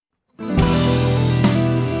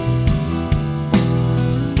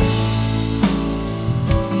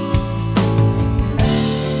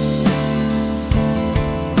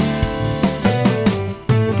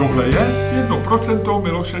1%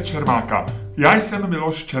 Miloše Čermáka. Já jsem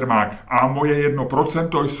Miloš Čermák a moje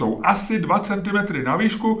 1% jsou asi 2 cm na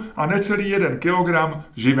výšku a necelý 1 kg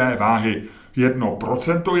živé váhy.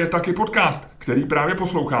 1% je taky podcast, který právě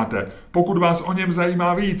posloucháte. Pokud vás o něm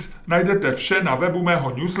zajímá víc, najdete vše na webu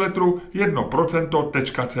mého newsletteru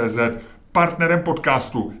 1%.cz. Partnerem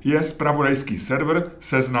podcastu je zpravodajský server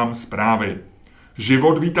Seznam Zprávy.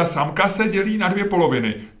 Život Víta Samka se dělí na 2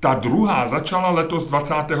 poloviny. Ta druhá začala letos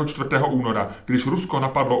 24. února, když Rusko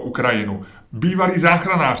napadlo Ukrajinu. Bývalý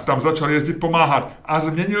záchranář tam začal jezdit pomáhat a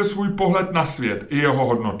změnil svůj pohled na svět i jeho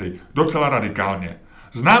hodnoty. Docela radikálně.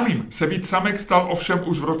 Známým se Vít Samek stal ovšem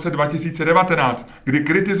už v roce 2019, kdy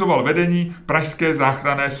kritizoval vedení pražské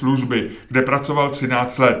záchranné služby, kde pracoval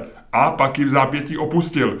 13 let. A pak ji v zápětí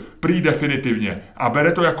opustil, prý definitivně, a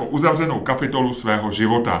bere to jako uzavřenou kapitolu svého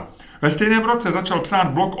života. Ve stejném roce začal psát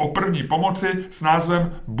blog o první pomoci s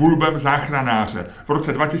názvem Bulbem záchranáře. V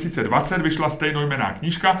roce 2020 vyšla stejnojmenná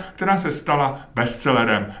knížka, která se stala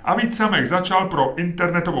bestsellerem. A Vít Samek začal pro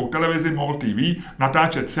internetovou televizi MOL TV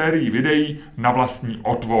natáčet sérii videí Na vlastní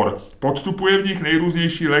otvor. Podstupuje v nich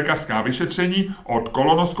nejrůznější lékařská vyšetření od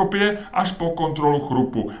kolonoskopie až po kontrolu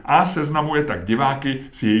chrupu a seznamuje tak diváky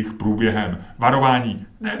s jejich průběhem. Varování: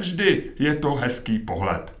 nevždy je to hezký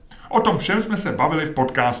pohled. O tom všem jsme se bavili v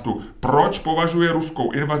podcastu Proč považuje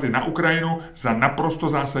ruskou invazi na Ukrajinu za naprosto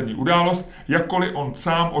zásadní událost, jakkoliv on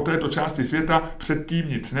sám o této části světa předtím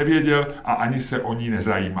nic nevěděl a ani se o ní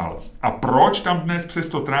nezajímal. A proč tam dnes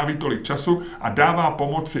přesto tráví tolik času a dává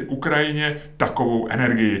pomoci Ukrajině takovou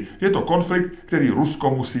energii. Je to konflikt, který Rusko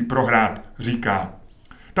musí prohrát, říká.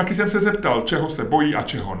 Taky jsem se zeptal, čeho se bojí a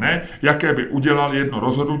čeho ne, jaké by udělal jedno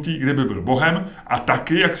rozhodnutí, kdyby byl bohem, a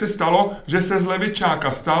taky, jak se stalo, že se z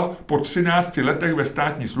levičáka stal po 13 letech ve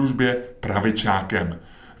státní službě pravičákem.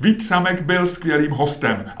 Vít Samek byl skvělým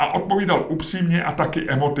hostem a odpovídal upřímně a taky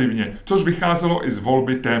emotivně, což vycházelo i z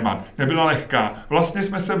volby témat. Nebyla lehká, vlastně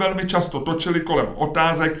jsme se velmi často točili kolem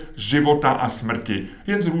otázek života a smrti,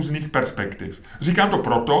 jen z různých perspektiv. Říkám to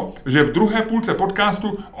proto, že v druhé půlce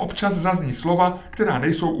podcastu občas zazní slova, která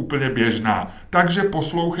nejsou úplně běžná. Takže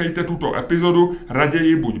poslouchejte tuto epizodu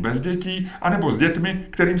raději buď bez dětí, anebo s dětmi,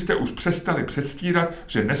 kterým jste už přestali předstírat,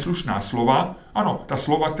 že neslušná slova, ano, ta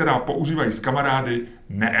slova, která používají s kamarády,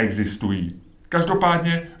 neexistují.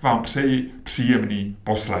 Každopádně vám přeji příjemný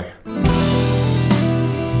poslech.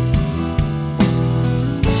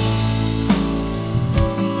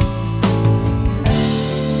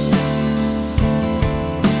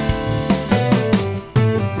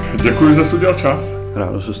 Děkuji, že jsi udělal čas.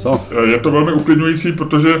 Rád se stalo. Je to velmi uklidňující,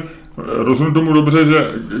 protože rozumím tomu dobře,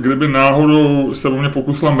 že kdyby náhodou se o mě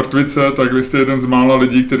pokusila mrtvice, tak vy jste jeden z mála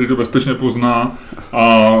lidí, který to bezpečně pozná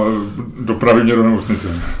a dopraví mě do nemocnice.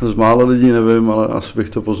 Z mála lidí nevím, ale asi bych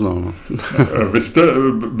to poznal. No. Vy jste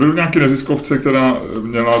byl v nějaké neziskovce, která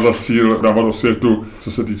měla za cíl dávat osvětu,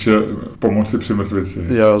 co se týče pomoci při mrtvici.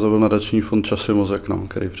 Já to byl nadační fond Časy mozek, no,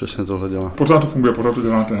 který přesně tohle dělá. Pořád to funguje, pořád to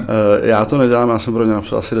děláte? Já to nedělám, já jsem pro ně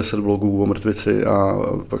napsal asi 10 blogů o mrtvici a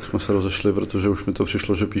pak jsme se rozešli, protože už mi to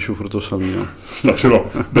přišlo, že píšu furt to samý. No. Stačilo.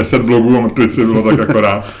 10 blogů o mrtvici, bylo tak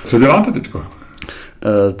akorát. Co děláte teďko?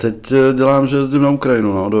 Teď dělám, že jezdím na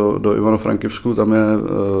Ukrajinu, no, do Ivano-Frankivsku, tam je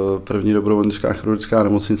první dobrovolnická chirurgická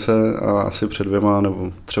nemocnice a asi před 2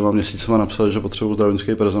 nebo 3 měsícema napsali, že potřebuji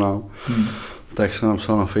zdravotnický personál. Tak jsem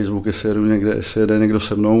napsal na Facebook, jestli jede někdo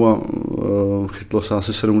se mnou a chytlo se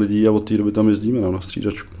asi 7 lidí a od té doby tam jezdíme, no, na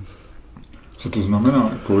střídačku. Co to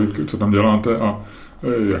znamená? Co tam děláte a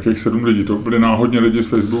jakých 7 lidí? To byli náhodně lidi z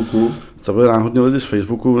Facebooku? To byli náhodně lidi z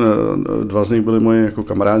Facebooku, 2 z nich byli moji jako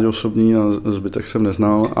kamarádi osobní a zbytek jsem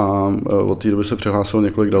neznal a od té doby se přihlásilo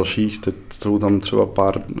několik dalších. Teď jsou tam třeba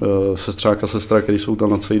pár sestřák a sestra, který jsou tam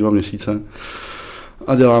na celý 2 měsíce.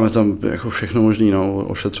 A děláme tam jako všechno možné, no,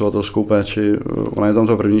 ošetřovatelskou péči. Ona je tam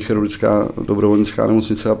ta první chirurgická dobrovolnická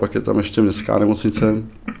nemocnice a pak je tam ještě městská nemocnice.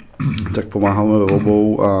 Tak pomáháme ve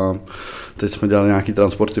obou a teď jsme dělali nějaký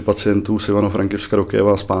transporty pacientů z Ivano-Frankivska do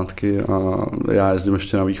Kyjeva zpátky a já jezdím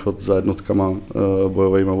ještě na východ za jednotkama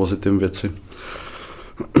bojovejma vozitým věci.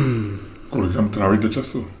 Kolik tam trávíte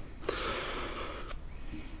času?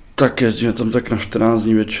 Tak jezdíme tam tak na 14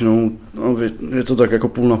 dní většinou. No, je to tak jako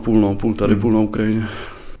půl na půl, no, půl tady, půl na Ukrajině.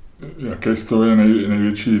 Jaký z toho je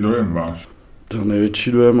největší dojem váš? To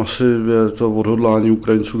největší dojem asi je to odhodlání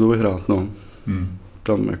Ukrajinců to vyhrát, no.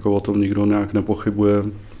 Tam jako o tom nikdo nějak nepochybuje.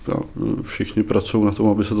 Všichni pracují na tom,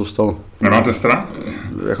 aby se to stalo. Nemáte strach?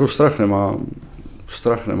 Jako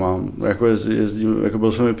strach nemám. Jako jezdím, jako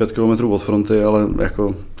byl jsem i 5 kilometrů od fronty, ale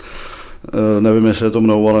jako nevím, jestli je to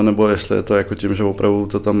mnou, ale nebo jestli je to jako tím, že opravdu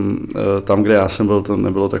to tam, kde já jsem byl, to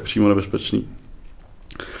nebylo tak přímo nebezpečný.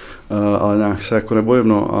 ale nějak se jako nebojím,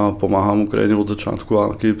 no, a pomáhám Ukrajině od začátku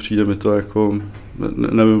války, přijde mi to jako,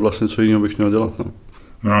 nevím vlastně, co jiného bych měl dělat, no.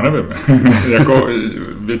 No já nevím, jako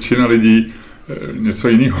většina lidí něco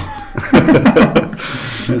jiného.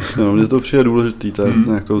 No, mně to přijde důležitý,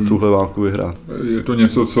 jako tuhle válku vyhrát. Je to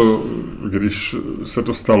něco, co, když se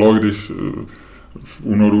to stalo, když v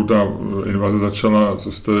únoru ta invaze začala,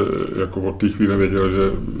 co jste jako od té chvíle věděl,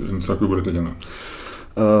 že něco takového budete dělat?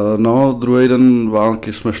 No, druhý den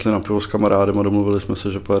války jsme šli na pivo s kamarádem a domluvili jsme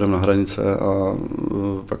se, že pojedeme na hranice a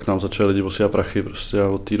pak nám začali lidi posílat prachy prostě a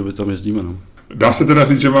od té doby tam jezdíme, no. Dá se teda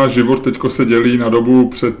říct, že váš život teďko se dělí na dobu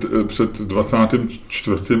před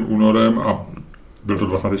 24. únorem a byl to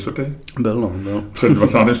 24. Byl, no. Před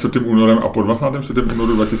 24. únorem a po 24.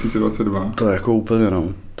 únoru 2022. To je jako úplně, no.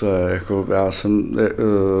 To je jako, já jsem,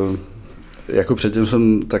 jako předtím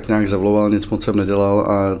jsem tak nějak zavloval, nic moc jsem nedělal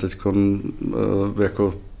a teďko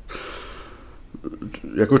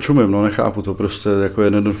jako čumím, no, nechápu to prostě, jako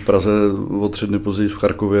jeden den v Praze, o 3 dny později v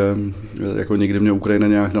Charkově, jako nikdy mě Ukrajina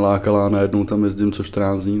nějak nelákala a najednou tam jezdím co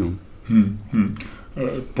 14 dní, no.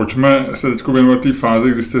 Pojďme se teď věnovat té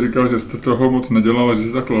fázi, kdy jste říkal, že jste toho moc nedělal a že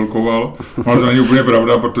jste tak lelkoval. Ale to není úplně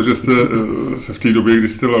pravda, protože jste se v té době, kdy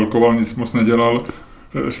jste lelkoval, nic moc nedělal,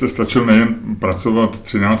 jste stačil nejen pracovat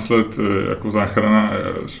 13 let jako záchranář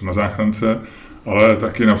na záchrance, ale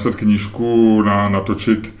taky napsat knížku,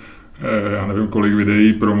 natočit já nevím kolik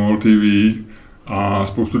videí pro MOL TV a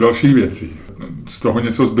spoustu dalších věcí. Z toho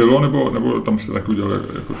něco zbylo, nebo tam jste tak udělali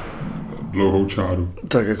jako dlouhou čáru?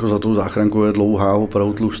 Tak jako za tou záchrankou je dlouhá,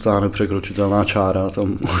 opravdu tlustá, nepřekročitelná čára,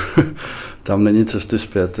 tam není cesty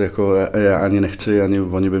zpět, jako já ani nechci, ani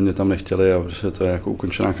oni by mě tam nechtěli a prostě to je jako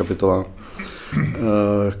ukončená kapitola.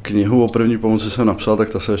 Knihu o první pomoci jsem napsal, tak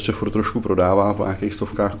ta se ještě furt trošku prodává po nějakých 100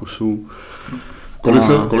 kusů.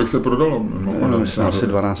 Kolik se prodalo? Myslím asi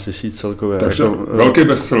 12 000 celkově. Takže jako, velký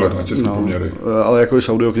bestseller na české poměry. Ale jako i s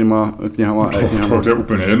audioknihama a to je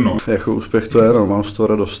úplně jedno. Jako úspěch to je, no, mám z toho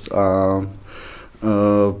radost. A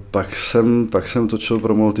pak jsem točil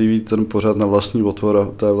pro MOL TV ten pořad na vlastní otvor a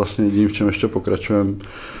to je vlastně jediný, v čem ještě pokračujeme.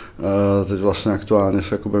 Teď vlastně aktuálně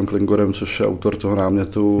s Jakubem Klingorem, což je autor toho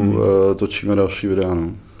námětu, točíme další videa.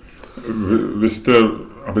 No. Vy jste,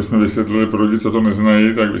 aby jsme vysvětlili pro lidi, co to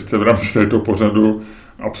neznají, tak vy jste v rámci této pořadu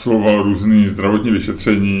absolvoval různý zdravotní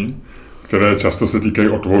vyšetření, které často se týkají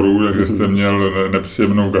otvorů, takže jste měl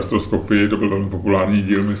nepříjemnou gastroskopii, to byl velmi populární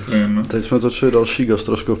díl, myslím. Teď jsme točili další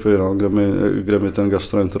gastroskopii, no, kde mi ten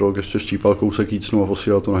gastroenterolog ještě štípal kousek jícnu a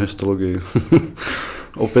posílal to na histologii.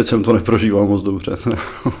 Opět jsem to neprožíval moc dobře.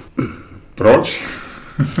 Proč?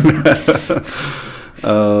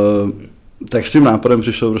 Tak s tím nápadem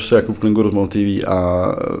přišel prostě Jakub Klingor z MOL TV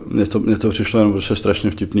a mně to přišlo jenom prostě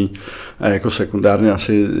strašně vtipný. A jako sekundárně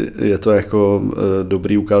asi je to jako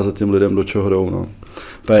dobrý ukázat těm lidem, do čeho jdou. No.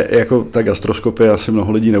 Jako ta gastroskopie asi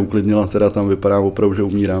mnoho lidí neuklidnila, teda tam vypadá opravdu, že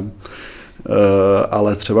umírám.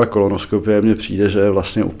 Ale třeba kolonoskopie mně přijde, že je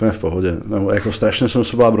vlastně úplně v pohodě. Nebo jako strašně jsem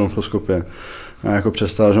se bál bronchoskopie. Já jako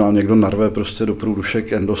představil, že mám někdo narve prostě do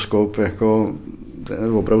průdušek endoskop, jako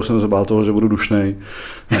opravdu jsem se bál toho, že budu dušnej.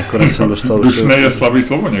 Nakonec jsem dostal... Dušnej je slabý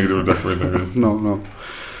slovo někdo takovýhle věc. No.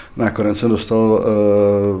 Nakonec jsem dostal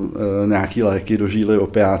nějaký léky do žíly,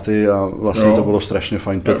 opiáty a vlastně to bylo strašně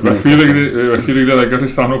fajn. Ve chvíli, kdy lékaři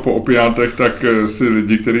stáhnou po opiátech, tak si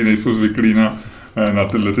lidi, kteří nejsou zvyklí na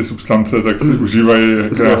tyhle ty substance, tak si užívají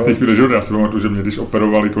krásný chvíle života. Já si pamatuju, že mě když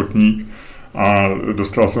operovali kotník a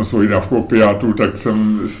dostal jsem svoji dávku opiátů, tak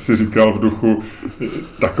jsem si říkal v duchu,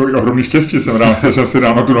 takový ohromný štěstí jsem rád, že jsem si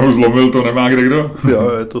ráno tu nohu zlomil, to nemá kde kdo.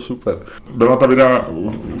 Jo, je to super. Byla ta videa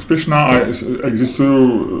úspěšná a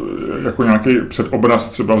existují jako nějaký předobraz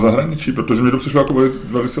třeba v zahraničí, protože mi to přišlo jako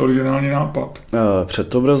velice originální nápad.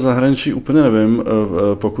 Předobraz v zahraničí úplně nevím,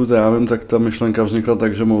 pokud já vím, tak ta myšlenka vznikla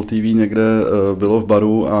tak, že MOL TV někde bylo v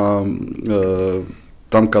baru a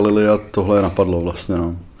tam kalili a tohle napadlo vlastně,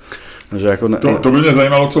 no. Jako to by mě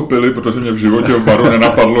zajímalo, co pili, protože mě v životě v baru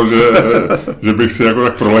nenapadlo, že bych si jako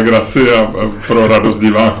tak pro legraci a pro radost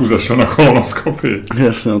diváků zašel na kolonoskopii.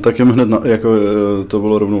 Jasně, no, tak jim hned to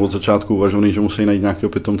bylo rovnou od začátku uvažovaný, že musí najít nějakého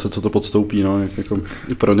pitomce, co to podstoupí, no, jako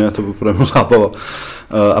pro ně to bylo zábava.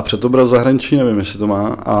 A předobraz zahraničí nevím, jestli to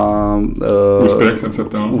má. Úspěch jsem se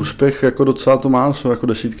ptal. Úspěch jako docela to má, jsou jako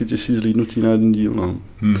desítky tisíc zhlídnutí na jeden díl. No.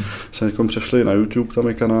 Se jako přešli na YouTube, tam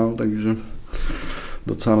je kanál, takže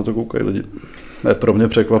docela na to koukají lidi. Pro mě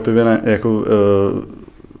překvapivě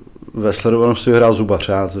ve sledovanosti hrál zubař,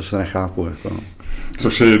 já to se nechápu. Jako.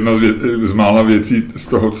 Což je jedna z mála věcí z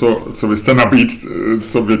toho, co vy jste nabít,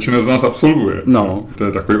 co většina z nás absolvuje. No. To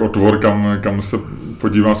je takový otvor, kam se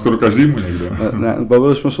podívá skoro každému někdo. Ne,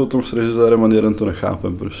 bavili jsme se o tom s režisérem, ani jeden to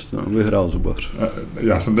nechápem prostě, no, vyhrál zubař.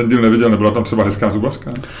 Já jsem ten díl neviděl, nebyla tam třeba hezká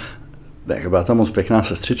zubařka? Ne, byla tam moc pěkná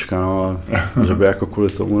sestřička, no, že by jako kvůli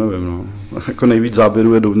tomu, nevím, no. Jako nejvíc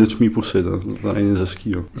záběrů je dovnitř mý pusy, to není nic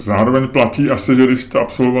hezkýho. Zároveň platí asi, že když jste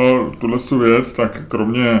absolvoval tuhletu věc, tak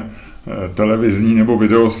kromě televizní nebo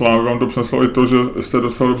videoslávy vám to přineslo i to, že jste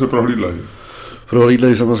docela dobře prohlídlej.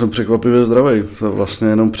 Prohlídlej jsem překvapivě zdravý. To vlastně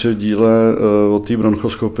jenom při díle o té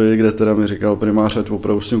bronchoskopii, kde teda mi říkal primář, ať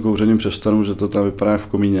opravdu s tím kouřením přestanu, že to tam vypadá v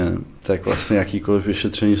komíně, tak vlastně jakýkoliv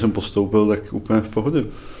vyšetření jsem postoupil, tak úplně v pohodě.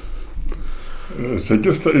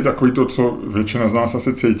 Cítil jste i takový to, co většina z nás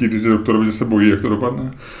asi cítí, když doktorovi, že se bojí, jak to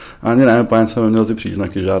dopadne? Ani ne, páně jsem neměl ty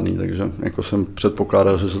příznaky žádný, takže jako jsem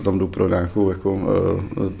předpokládal, že se tam jdu pro nějakou jako,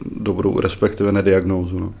 dobrou, respektive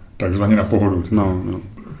nediagnózu. No. Takzvaně na pohodu. No.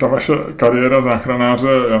 Ta vaše kariéra záchranáře,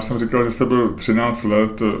 já jsem říkal, že jste byl 13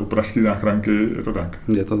 let u pražské záchranky, je to tak?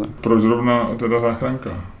 Je to tak. Proč zrovna teda záchranka?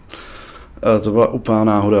 To byla úplná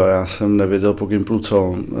náhoda, já jsem nevěděl po Gimplu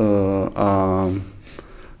co a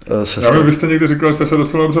Já vím, vy jste někdy říkal, že jste se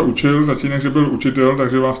docela dobře učil, tatínek, že byl učitel,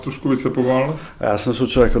 takže vás trošku vycepoval. Já jsem se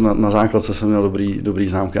učil, jako na základce jsem měl dobrý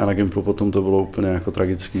známky a na Gimplu potom to bylo úplně jako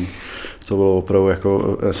tragický. To bylo opravdu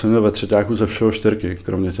jako, já jsem měl ve třeťáku ze všeho 4,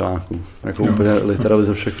 kromě těláku. Jako úplně literally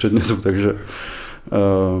ze všech předmětů,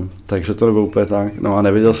 takže to nebylo úplně tak. No a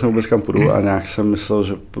nevěděl jsem vůbec kam půjdu a nějak jsem myslel,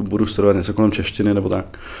 že budu studovat něco kolem češtiny nebo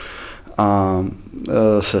tak. A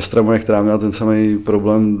sestra moje, která měla ten samý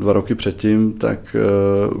problém 2 roky předtím, tak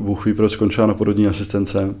Bůh ví, proč skončila na porodní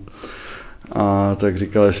asistence. A tak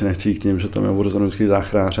říkala, jestli nechci jít k ním, že tam je zdravotnický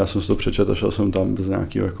záchranář. Já jsem si to přečetl a šel jsem tam bez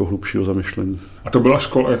nějakého jako hlubšího zamyšlení. A to byla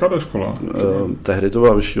škola? Jaká to škola? Tehdy to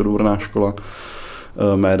byla vyšší odborná škola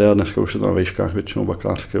média, dneska už je to na výškách většinou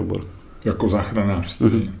bakalářský obor. Jako záchranář?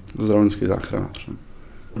 Zdravotnický záchranář.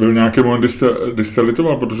 Byl nějaký moment, kdy jste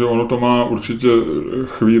litoval, protože ono to má určitě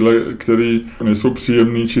chvíle, které nejsou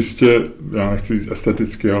příjemné čistě, já nechci říct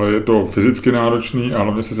esteticky, ale je to fyzicky náročný a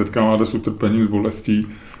hlavně se setkáváte s utrpením, s bolestí.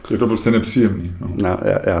 Je to prostě nepříjemný. No.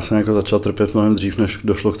 Já jsem jako začal trpět mnohem dřív, než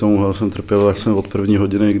došlo k tomu, jsem trpěl až jsem od první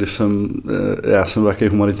hodiny, když já jsem takový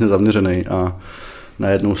humanitně zaměřený a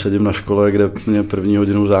najednou sedím na škole, kde mě první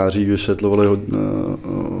hodinu září vysvětlovali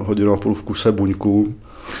hodinu a půl v kuse buňku.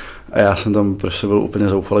 A já jsem tam prostě byl úplně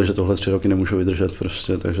zoufalý, že tohle 3 roky nemůžu vydržet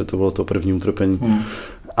prostě, takže to bylo to první utrpení.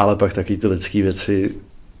 Ale pak taky ty lidské věci,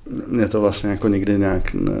 mě to vlastně jako nikdy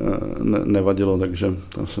nějak nevadilo, takže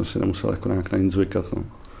tam jsem si nemusel jako nějak na nic zvykat. No.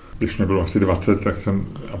 Když mě bylo asi 20, tak jsem,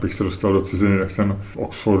 abych se dostal do ciziny, tak jsem v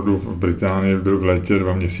Oxfordu v Británii byl v létě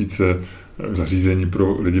 2 měsíce v zařízení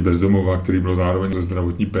pro lidi bez domova, který byl zároveň ze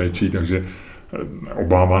zdravotní péčí, takže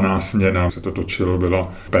obávaná směna se to točilo,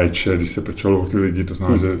 byla péče, když se pečelo o ty lidi, to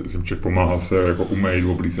znamená, že člověk pomáhal se jako umýt,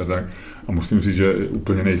 oblíct a tak. A musím říct, že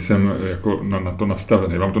úplně nejsem jako na to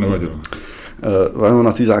nastavený. Vám to nevadilo?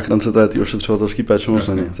 Na té záchrance to je ty ošetřovatelský péče moc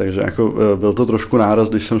není. Takže jako byl to trošku náraz,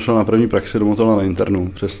 když jsem šel na první praxi do Motola na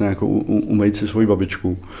internu, přesně jako umýt si svoji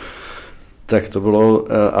babičku. Tak to bylo,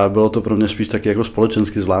 a bylo to pro mě spíš taky jako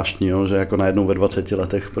společensky zvláštní, jo, že jako najednou ve 20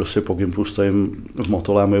 letech prostě po Gimplu stojím v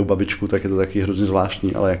Motole a myju babičku, tak je to taky hrozně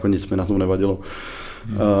zvláštní, ale jako nic mi na tom nevadilo.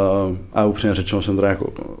 A upřímně řečeno jsem teda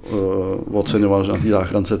jako oceňoval, že na té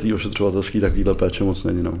záchrance té ošetřovatelský takovýhle péče moc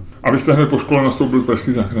není. No. A vy jste hned po škole nastoupil v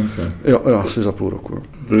pražské záchrance? Jo, asi za půl roku. No.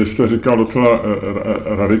 Vy jste říkal docela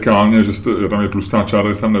radikálně, že tam je tlustá čára,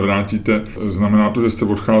 že se tam nevrátíte. Znamená to, že jste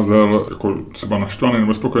odcházel jako třeba naštvaný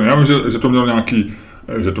nebo spokojený? Já vím, že to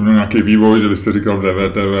měl nějaký vývoj, že vy jste říkal v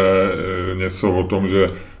DVTV něco o tom, že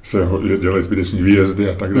se dělají zbyteční výjezdy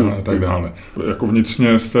a tak dále. Jako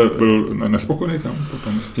vnitřně jste byl nespokojený tam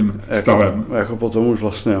potom s tím stavem? Jako potom už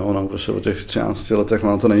vlastně, no, prostě o těch 13 letech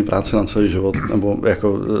mám to není práce na celý život, nebo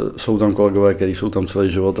jako jsou tam kolegové, kteří jsou tam celý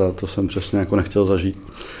život a to jsem přesně jako nechtěl zažít.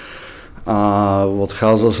 A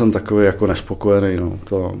odcházel jsem takový jako nespokojený, no,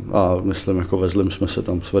 a myslím, jako ve zlým jsme se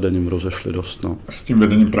tam s vedením rozešli dost, no. S tím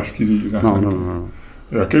vedením pražský záchranky? No.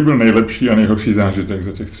 Jaký byl nejlepší a nejhorší zážitek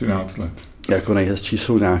za těch 13 let? Jako nejhezčí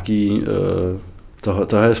jsou nějaký, toho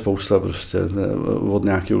je spousta prostě, od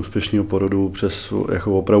nějakého úspěšného porodu přes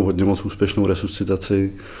jako opravdu hodně moc úspěšnou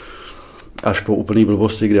resuscitaci, až po úplný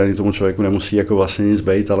blbosti, kdy ani tomu člověku nemusí jako vlastně nic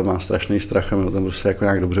bejt, ale má strašný strach a my ho tam prostě jako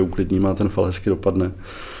nějak dobře uklidníme a ten fal hezky dopadne.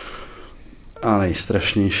 A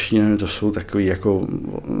nejstrašnější, nevím, to jsou takový jako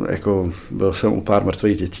byl jsem u pár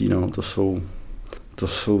mrtvých dětí, no,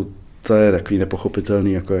 to je takový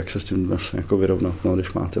nepochopitelný, jako jak se s tím vlastně jako vyrovnat, no,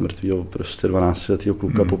 když máte mrtvýho prostě 12letého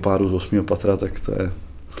kluka po pádu z 8. patra, tak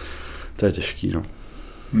to je těžký, no.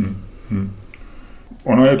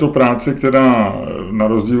 Ono je to práce, která na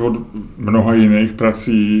rozdíl od mnoha jiných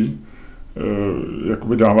prací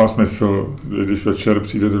jakoby dává smysl. Když večer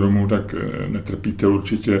přijdete domů, tak netrpíte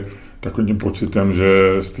určitě takovým tím pocitem,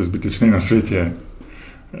 že jste zbytečný na světě.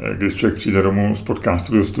 Když člověk přijde domů z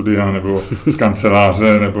podcastového studia nebo z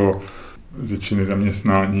kanceláře nebo z většiny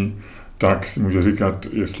zaměstnání, tak si může říkat,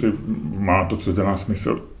 jestli má to, co dělá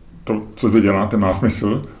smysl. To, co vy děláte, má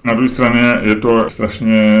smysl. Na druhé straně je to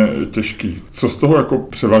strašně těžký. Co z toho jako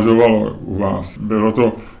převažovalo u vás? Bylo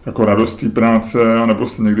to jako radost té práce, anebo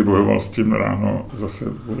jste někdy bojoval s tím ráno zase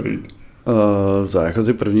odejít? Tak jako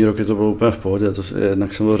ty první roky to bylo úplně v pohodě.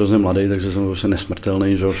 Jednak jsem byl hrozně mladý, takže jsem byl prostě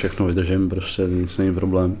nesmrtelný, že všechno vydržím, prostě nic není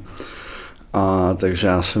problém. A takže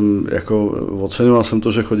já jsem jako oceňoval jsem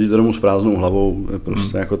to, že chodíte domů s prázdnou hlavou,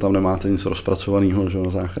 prostě jako tam nemáte nic rozpracovaného, že na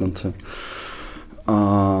záchrance.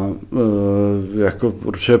 A jako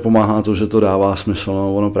určitě pomáhá to, že to dává smysl.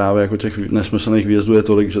 No. Ono právě jako těch nesmyslných výjezdů je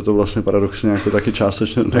tolik, že to vlastně paradoxně jako taky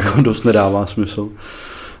částečně jako dost nedává smysl.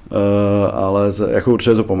 Ale jako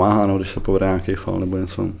určitě to pomáhá, no, když se povede nějaký fal nebo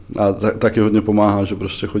něco. A taky hodně pomáhá, že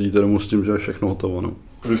prostě chodíte domů s tím, že je všechno hotovo. No.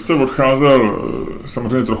 Vy jste odcházel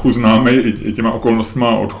samozřejmě trochu známý i těma okolnostma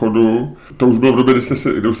odchodu. To už bylo v době,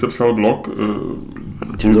 kdy už jste psal blog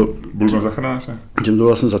záchranáře? Tím to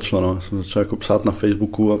vlastně začalo. No. Jsem začal jako psát na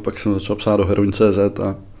Facebooku a pak jsem začal psát do heroin.cz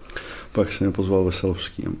a pak se mě pozval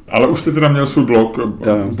Veselovský. Ale už jste teda měl svůj blog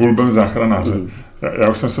záchranáře. Já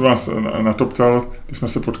už jsem se vás na to ptal, když jsme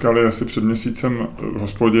se potkali asi před měsícem v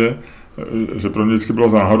hospodě, že pro mě vždycky bylo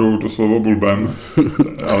záhadou to slovo bulbem,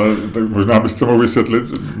 ale tak možná byste mohl vysvětlit,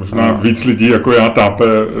 možná víc lidí jako já tápe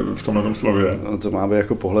v tomhle slově. To má být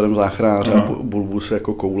jako pohledem záchranáře, bulbus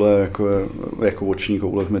jako koule, jako oční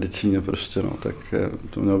koule v medicíně prostě, no, tak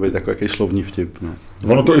to mělo být jako jaký slovní vtip. No.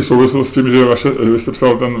 Ono to i souvislo s tím, že vy jste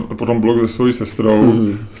psal ten potom blog se svojí sestrou,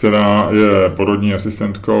 která je porodní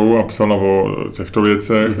asistentkou a psala o těchto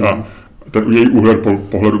věcech a ten její úhel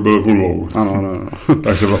pohledu byl vulvou. Ano.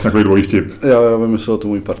 Takže vlastně takový dvojí vtip. Já vymyslel to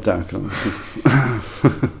můj parťák. No.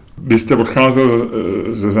 Když jste odcházel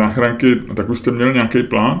ze záchranky, tak už jste měl nějaký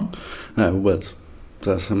plán? Ne, vůbec. To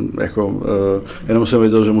já jsem jako, jenom jsem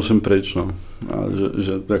věděl, že musím pryč, no. A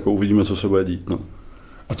že jako uvidíme, co se bude dít, no.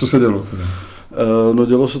 A co se dělo teda? No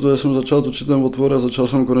dělo se to, že jsem začal točit ten otvor a začal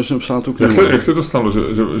jsem konečně psát tu knihu. Jak se to stalo,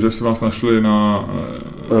 že si vás našli na...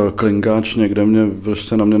 Klingáč někde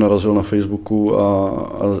prostě na mě narazil na Facebooku a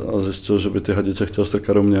zjistil, že by ty hadice chtěl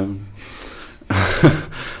strkat do mě.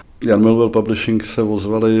 Jan Milwell Publishing se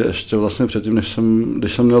ozvali ještě vlastně předtím,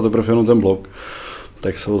 když jsem měl teprve jenom ten blog,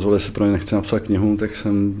 tak se ozvali, jestli pro ně nechci napsat knihu, tak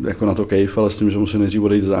jsem jako na to kejf, ale s tím, že musím nejdřív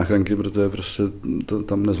odejít z záchranky, protože prostě to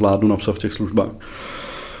tam nezvládnu napsat v těch službách.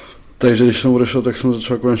 Takže když jsem odešel, tak jsem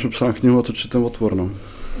začal konečně psát knihu a točit ten otvor. No.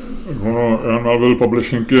 Jan Milwell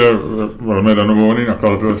Publishing je velmi renovovaný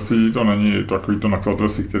nakladatelství, to není takovýto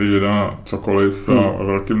nakladatelství, který vydá cokoliv a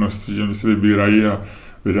velké množství, oni si vybírají a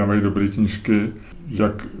vydávají dobré knížky.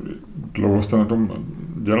 Jak dlouho jste na tom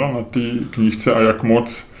dělal, na té knížce a jak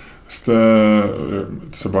moc jste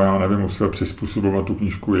třeba, já nevím, musel přizpůsobovat tu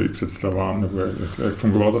knížku jejich představám, nebo jak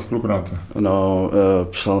fungovala ta spolupráce? No,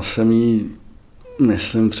 psal jsem jí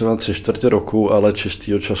myslím třeba 3/4 roku, ale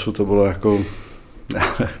čistýho času to bylo jako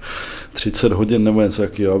 30 hodin nebo něco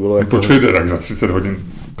jakýho. Bylo jako... Počkejte, tak za 30 hodin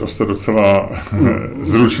to jste docela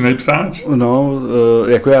zručný psáč? No,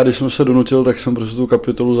 jako já, když jsem se donutil, tak jsem prostě tu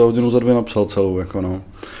kapitolu za hodinu, za 2 napsal celou, jako no.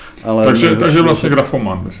 Ale takže vlastně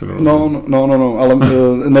grafoman by se dalo. No, ale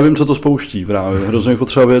nevím, co to spouští právě. Hrozně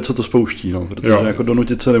potřeba vědět, co to spouští, no, protože jako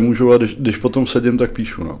donutit se nemůžu, a když potom sedím, tak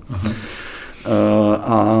píšu, no.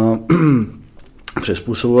 A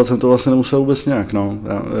přizpůsobovat jsem to vlastně nemusel vůbec nějak, no.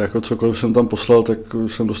 Já, jako cokoliv jsem tam poslal, tak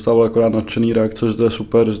jsem dostával akorát nadšený reakce, že to je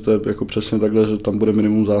super, že to je jako přesně takhle, že tam bude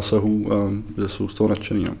minimum zásahů a že jsou z toho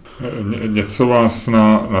nadšený, no. Něco vás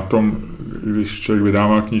na tom, když člověk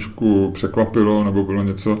vydává knížku, překvapilo, nebo bylo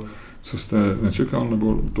něco, co jste nečekal,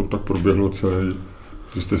 nebo to tak proběhlo celé,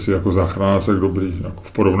 že jste si jako záchranář tak dobrý, jako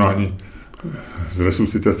v porovnání s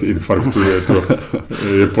resuscitací infarktu,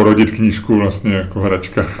 je porodit knížku vlastně jako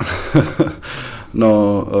hračka.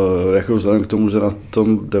 No, jako vzhledem k tomu, že na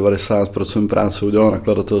tom 90% práce udělal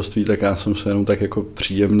nakladatelství, tak já jsem se jenom tak jako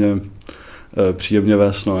příjemně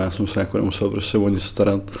vést, no, já jsem se jako nemusel prostě o nic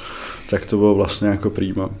starat, tak to bylo vlastně jako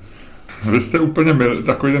prima. Vy jste úplně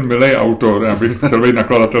takový ten milý autor, já bych chtěl být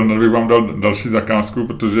nakladatel, bych vám dal další zakázku,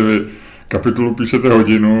 protože vy kapitolu píšete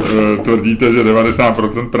hodinu, tvrdíte, že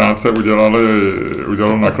 90% práce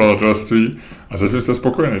udělalo nakladatelství a zatím jste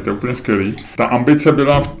spokojený, to je úplně skvělý. Ta ambice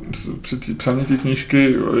byla při psaní té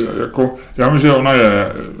knížky, jako, já vím, že ona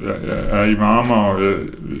já ji mám a je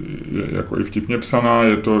jako i vtipně psaná,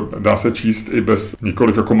 dá se číst i bez,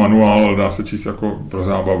 nikoliv jako manuál, ale dá se číst jako pro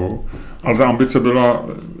zábavu. Ale ta ambice byla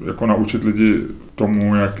jako naučit lidi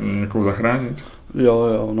tomu, jak někoho zachránit.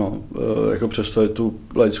 Jo, no, jako představit tu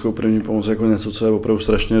laickou první pomoc jako něco, co je opravdu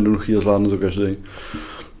strašně jednoduchý a zvládne to každý.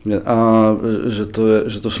 A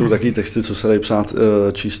že to jsou taky texty, co se dají psát,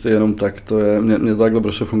 číst jenom tak, mě to takhle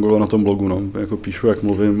prostě fungovalo na tom blogu, no. Jako píšu, jak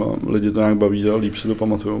mluvím a lidi to nějak baví a líp si to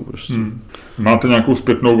pamatujou prostě. Máte nějakou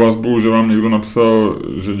zpětnou vazbu, že vám někdo napsal,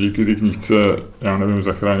 že díky té knížce, já nevím,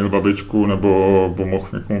 zachránil babičku nebo pomohl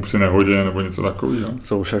někomu při nehodě nebo něco takového?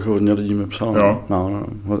 To už jako hodně lidí mi psalo. Jo. No.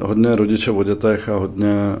 Hodně rodiče o dětech a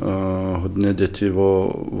hodně děti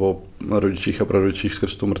o rodičích a prarodičích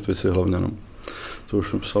skrz tu mrtvici hlavně, no. To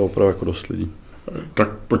už mi psalo opravdu jako dost lidí. Tak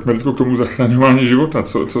pojďme teď k tomu zachraňování života.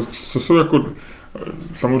 Co jsou jako...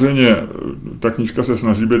 Samozřejmě ta knížka se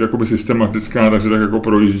snaží být jakoby systematická, takže tak jako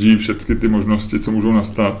projíždí všechny ty možnosti, co můžou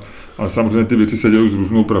nastat, ale samozřejmě ty věci se dějí s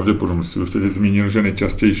různou pravděpodobností. Už teď zmínil, že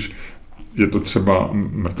nejčastěji je to třeba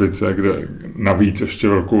mrtvice, kde navíc ještě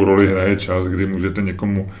velkou roli hraje čas, kdy můžete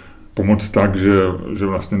někomu pomoct tak, že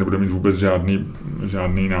vlastně nebude mít vůbec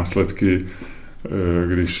žádný následky,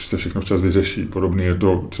 když se všechno včas vyřeší. Podobně je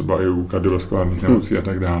to třeba i u kardiovaskulárních nemocí a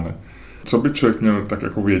tak dále. Co by člověk měl tak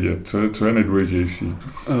jako vědět? Co je nejdůležitější?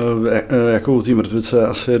 Jako u té mrtvice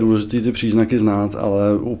asi je důležité ty příznaky znát,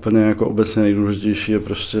 ale úplně jako obecně nejdůležitější je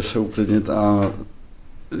prostě se uklidnit a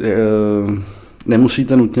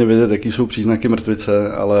nemusíte nutně vědět, jaký jsou příznaky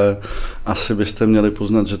mrtvice, ale asi byste měli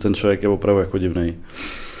poznat, že ten člověk je opravdu jako divnej.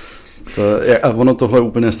 A ono tohle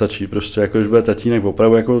úplně stačí, prostě jako když bude tatínek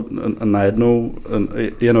opravdu jako najednou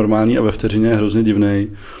je normální a ve vteřině je hrozně divnej,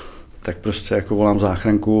 tak prostě jako volám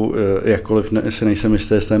záchranku, jakkoliv si nejsem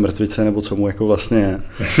jistý, jestli je mrtvice nebo co mu jako vlastně je.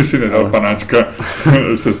 Jestli si nedal panáčka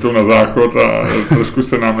cestou na záchod a trošku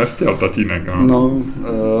se nám nestěl tatínek. No,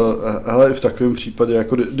 ale i v takovém případě,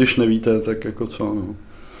 jako když nevíte, tak jako co, no.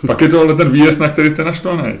 Pak je to ale ten výjezd, na který jste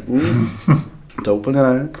naštvaný. To úplně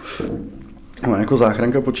ne. No, jako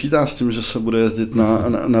záchranka počítá s tím, že se bude jezdit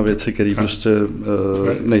na věci, které prostě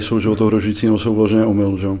nejsou životohrožující nebo jsou vloženě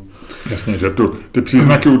omyl, že jo. Jasně, že ty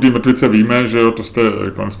příznaky u té mrtvice víme, že jo, to jste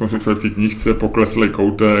koneckonců v té knížce, pokleslej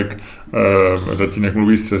koutek, tatínek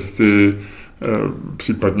mluví z cesty,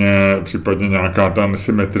 případně nějaká ta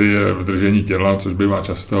nesymetrie v držení těla, což bývá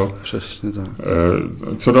často. Přesně tak.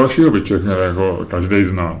 Co dalšího by člověk měl jako každý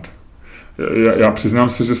znát? Já přiznám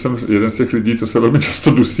se, že jsem jeden z těch lidí, co se velmi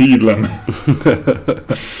často dusí jídlem.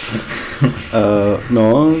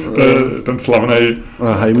 To je ten slavnej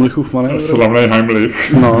Heimlichův manévr. Slavnej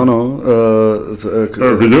Heimlich.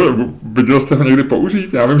 Viděl jste ho někdy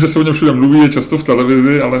použít? Já vím, že se o něm všude mluví, je často v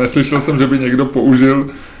televizi, ale neslyšel jsem, že by někdo použil.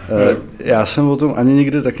 Já jsem o tom ani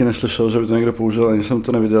nikdy taky neslyšel, že by to někdo použil, ani jsem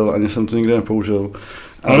to neviděl, ani jsem to nikdy nepoužil.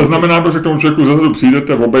 Ale znamená to, že k tomu člověku zezadu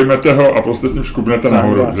přijdete, obejmete ho a prostě s ním škubnete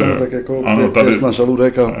nahoru. Tak jako pěst na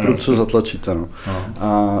žaludek a prudce zatlačíte. No.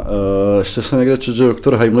 A ještě jsem někde četl, že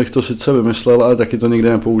doktor Heimlich to sice vymyslel, ale taky to nikdy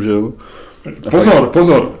nepoužil.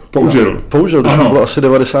 Pozor, použil. No, použil, když bylo asi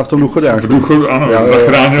 90 v tom důchodáku. V důchodu, ano,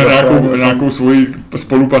 zachránil nějakou svoji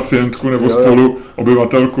spolupacientku nebo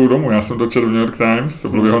spoluobyvatelku domu. Já jsem to četl v New York Times, to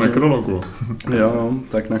bylo v jeho nekrologu. Jo,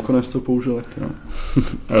 tak nakonec to použil taky, no.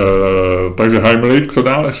 Takže Heimlich, co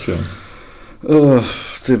dál ještě?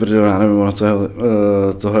 Ty brďo, já nevím,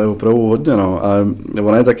 toho je opravdu hodně, no. A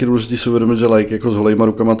ono je taky důležitý si uvědomit, že like jako s holejma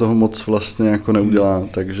rukama toho moc vlastně jako neudělá,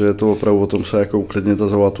 takže je to opravdu o tom se jako uklidnit a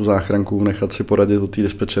zavolat tu záchranku, nechat si poradit od té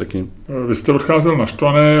dispečerky. Vy jste odcházel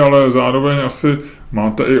naštvaný, ale zároveň asi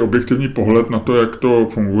máte i objektivní pohled na to, jak to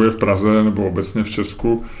funguje v Praze nebo obecně v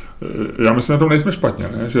Česku. Já myslím, že na tom nejsme špatně,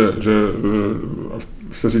 ne? Že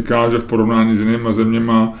se říká, že v porovnání s jinými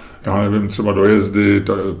zeměma, já nevím, třeba dojezdy,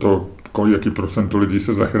 jaký procento lidí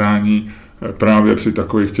se zachrání právě při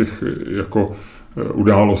takových těch jako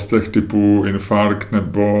událostech typu infarkt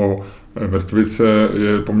nebo mrtvice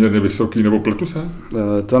je poměrně vysoký, nebo pletu se?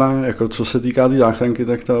 To ne, jako co se týká té záchranky,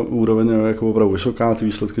 tak ta úroveň je jako opravdu vysoká, ty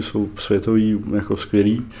výsledky jsou světový, jako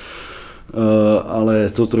skvělý, ale je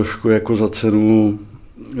to trošku jako za cenu.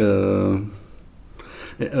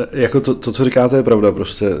 Jako to, co říkáte, je pravda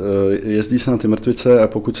prostě. Jezdí se na ty mrtvice a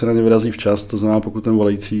pokud se na ně vyrazí včas, to znamená pokud ten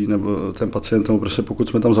volající nebo ten pacient, nebo prostě pokud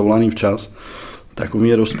jsme tam zavolaný včas, tak umí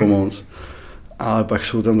je dost pomoct. Ale pak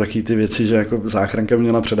jsou tam taky ty věci, že jako záchranka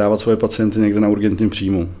měla předávat svoje pacienty někde na urgentním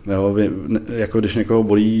příjmu. Jo? Vy, jako když někoho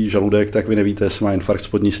bolí žaludek, tak vy nevíte, jestli má infarkt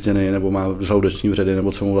spodní stěny, nebo má žaludeční vředy,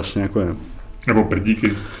 nebo co mu vlastně jako je. Nebo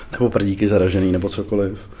prdíky. Nebo prdíky zaražený, nebo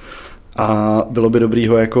cokoliv. A bylo by dobrý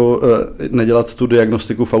ho jako nedělat tu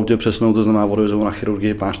diagnostiku v autě přesnou, to znamená odvezou na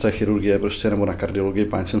chirurgii, páč to je chirurgie prostě, nebo na kardiologii,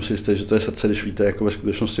 páč jsem si jistý, že to je srdce, když víte jako ve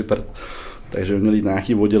skutečnosti prd. Takže by měli jít na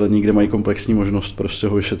nějaký oddělení, kde mají komplexní možnost prostě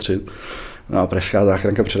ho vyšetřit. No a pražská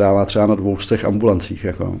záchranka předává třeba na 200 ambulancích.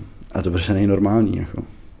 Jako. A to prostě není normální. Jako.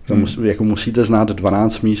 Jako musíte znát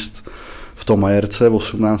 12 míst v Tomajerce,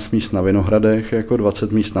 18 míst na Vinohradech, jako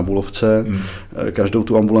 20 míst na Bulovce. Každou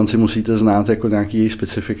tu ambulanci musíte znát jako nějaký její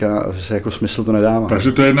specifika a se jako smysl to nedává.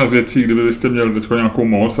 Takže to je jedna z věcí, kdybyste měli teď nějakou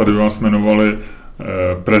moc a kdyby vás jmenovali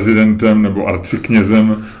prezidentem nebo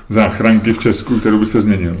arciknězem záchranky v Česku, kterou byste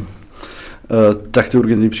změnil. Tak ty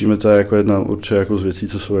urgentní příjmy, to je jako jedna určitě jako z věcí,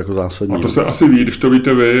 co jsou jako zásadní. A to se asi ví, když to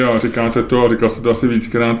víte vy a říkáte to a říkal jste to asi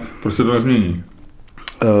víckrát, proč se to nezmění?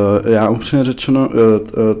 Já upřímně řečeno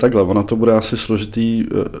takhle, ono to bude asi složitý,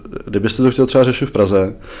 kdybyste to chtěl třeba řešit v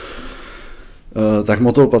Praze, tak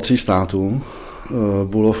Motol patří státu,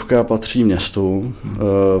 Bulovka patří městu,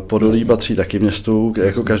 Podolí patří taky městu,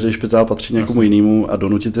 jako každý špitál patří někomu jinému a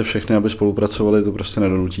donutíte všechny, aby spolupracovali, to prostě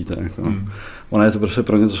nedonutíte. Jako. Ono je to prostě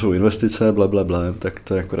pro ně, to jsou investice, blablabla, tak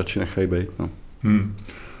to jako radši nechají být. No.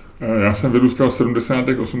 Já jsem vyrůstal v 70.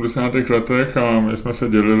 80. letech a my jsme se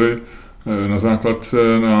dělili na základce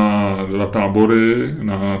na 2 tábory,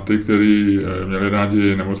 na ty, kteří měli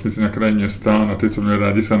rádi nemocnici na kraji města, a na ty, co měli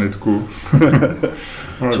rádi sanitku.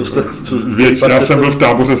 Já jsem byl v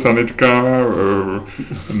táboře sanitka,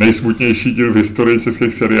 nejsmutnější díl v historii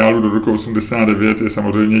českých seriálů do roku 89 je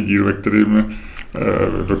samozřejmě díl, ve kterým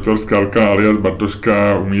doktor Skalka alias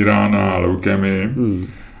Bartoška umírá na leukémii.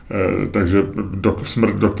 Takže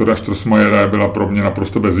smrt doktora Štrosmajera byla pro mě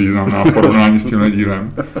naprosto bezvýznamná v porovnání s tímhle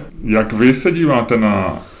dílem. Jak vy se díváte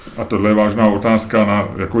na, a tohle je vážná otázka, na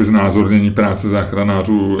jako znázornění práce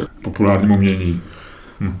záchranářů populárnímu umění?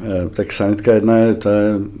 Tak sanitka jedna je,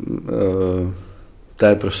 to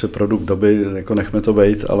je prostě produkt doby, jako nechme to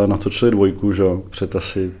být, ale natočili 2, že jo, před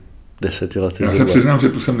asi 10 lety. Já se přiznám, že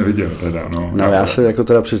tu jsem neviděl teda. No já se jako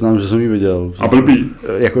teda přiznám, že jsem ji viděl. A blbý.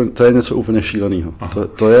 Jako, to je něco úplně šíleného.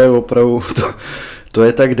 To je opravdu, to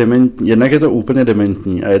je tak dementní, jednak je to úplně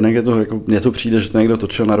dementní a jednak je to, jako, mně to přijde, že to někdo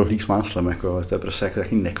točil na rohlík s máslem, jako, to je prostě jako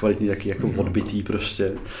taky nekvalitní, taky jako odbytý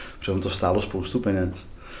prostě, protože to stálo spoustu peněz.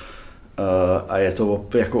 A je to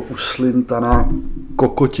jako uslintaná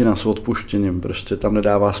kokotina s odpuštěním, prostě tam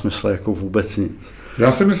nedává smysl jako vůbec nic.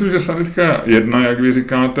 Já si myslím, že sanitka 1, jak vy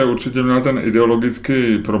říkáte, určitě měla ten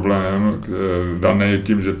ideologický problém, daný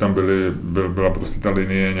tím, že tam byla prostě ta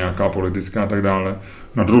linie nějaká politická a tak dále.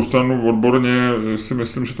 Na druhou stranu odborně si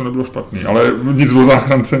myslím, že to nebylo špatný, ale nic o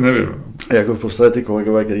záchrance nevím. Jako v podstatě ty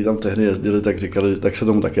kolegové, kteří tam tehdy jezdili, tak říkali, tak se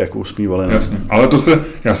tomu taky jako usmívali. Jasně, ale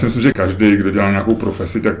já si myslím, že každý, kdo dělá nějakou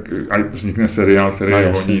profesi, tak vznikne seriál, který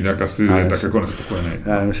je voní, tak asi je tak jako nespokojený.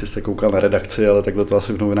 Já nevím, jestli jste koukal na redakci, ale takhle to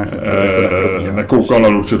asi v novinách neprobíhá. Nekoukal,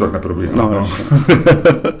 ale určitě tak neprobíhá. No.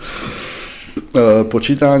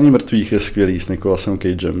 Počítání mrtvých je skvělý s Nicolasem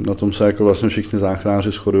Cagem. Na tom se jako vlastně všichni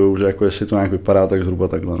záchranáři shodují, že jako jestli to nějak vypadá, tak zhruba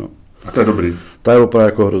takhle. No. A to je dobrý. To je opravdu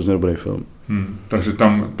jako hrozně dobrý film. Takže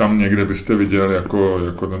tam někde byste viděl jako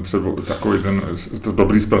takový ten to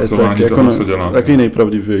dobrý zpracování jako toho, co dělá. Takový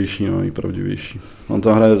nejpravdivější. On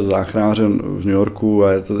tam hraje záchranáře v New Yorku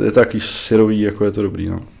a je to takový syrový, jako je to dobrý.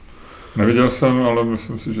 No. Neviděl jsem, ale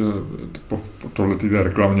myslím si, že po tohletý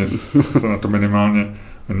reklamě se na to minimálně,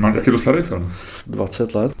 jak je to starý film?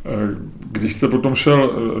 20 let. Když jste potom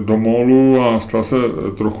šel do mólu a stal se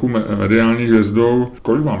trochu mediální hvězdou,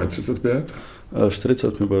 kolik vám je, 35?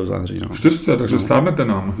 40 mi bude v září. No. 40, takže stárnete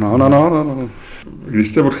nám. No. Když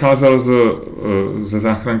jste odcházel ze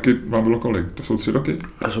záchranky, vám bylo kolik? To jsou 3 roky?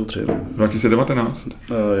 To jsou 3, no. 2019?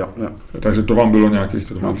 Jo. Takže to vám bylo nějakých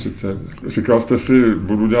 30. Říkal jste si,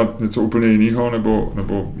 budu dělat něco úplně jiného,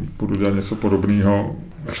 nebo budu dělat něco podobného,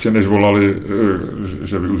 ještě než volali,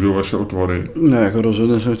 že využiju vaše otvory? Ne, jako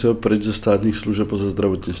rozhodně jsem chtěl pryč ze státních služeb a ze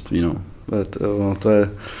zdravotnictví, no. To je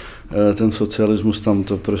ten socialismus tam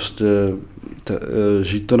to prostě,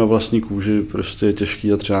 žít to na vlastní kůži prostě je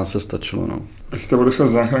těžký a třeba se stačilo, no. Vy jste odešel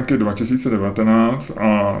z záchranky 2019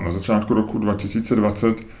 a na začátku roku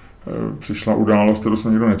 2020 přišla událost, kterou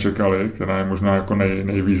jsme nikdo nečekali, která je možná jako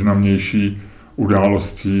nejvýznamnější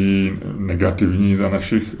událostí negativní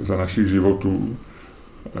za našich životů.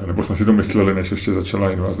 Nebo jsme si to mysleli, než ještě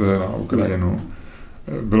začala invaze na Ukrajinu.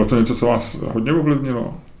 Bylo to něco, co vás hodně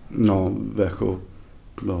ovlivnilo? No, jako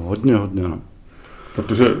hodně, no.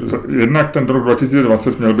 Protože jednak ten rok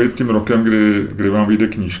 2020 měl být tím rokem, kdy vám vyjde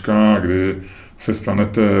knížka, kdy se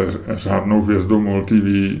stanete řádnou hvězdou MOL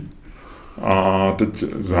TV a teď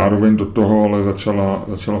zároveň do toho ale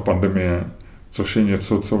začala pandemie, což je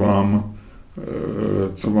něco, co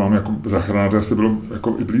vám jako záchranáři asi bylo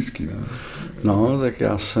jako i blízký, ne? No, tak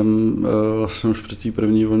já jsem vlastně už při té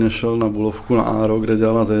první vlně šel na Bulovku na Áro, kde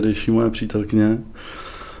dělala tehdejší moje přítelkyně.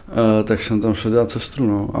 Tak jsem tam šel dělat sestru,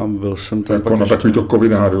 no, a byl jsem tam jako na takovýto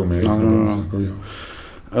covidárium, no.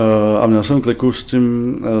 A měl jsem kliku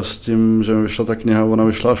s tím, že mi vyšla ta kniha, ona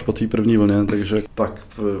vyšla až po té první vlně, takže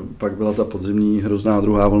pak byla ta podzimní hrozná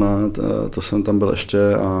druhá vlna, to jsem tam byl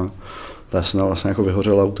ještě a ta jsem vlastně jako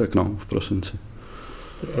vyhořel a utek, no, v prosinci.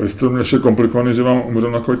 A vy jste to měl ještě komplikovaný, že vám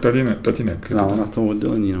umřel takový tatínek? No, na tom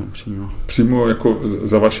oddělení, no, přímo. Přímo jako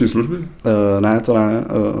za vaší služby? Ne, to ne,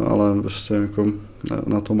 ale prostě jako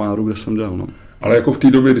na tom Áru, kde jsem dělal, no. Ale jako v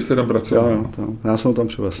té době, kdy jste tam pracoval? Jo, já jsem ho tam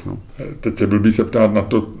přivez, no. Teď je blbý se ptát na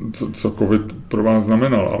to, co covid pro vás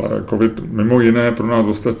znamenal, ale covid mimo jiné pro nás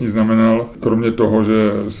ostatní znamenal, kromě toho,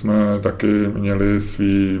 že jsme taky měli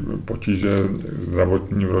svý potíže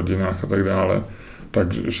zdravotní v rodinách a tak dále,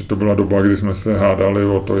 takže to byla doba, kdy jsme se hádali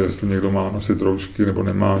o to, jestli někdo má nosit roušky nebo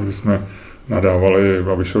nemá, kdy jsme nadávali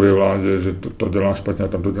Babišově vládě, že to dělá špatně a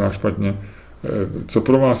tam to dělá špatně. Co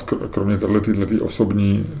pro vás, kromě této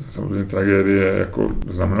osobní samozřejmě tragédie, jako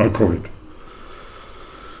znamenal covid?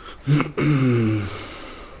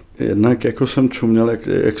 Jednak jako jsem čuměl,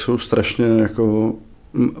 jak jsou strašně jako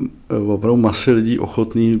opravdu masy lidí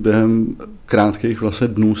ochotný během krátkých vlastně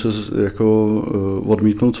dnů se jako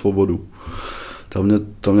odmítnout svobodu.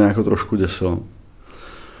 To mě jako trošku děsilo.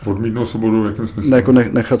 Odmítnout svobodu v jakém smyslu? Jako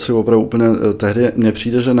nechat si opravdu úplně, tehdy mně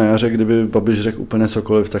přijde, že na jaře, kdyby Babiš řekl úplně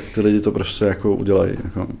cokoliv, tak ty lidi to prostě jako udělají.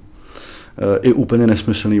 Jako. I úplně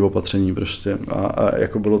nesmyslný opatření prostě a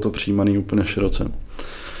jako bylo to přijímané úplně široce.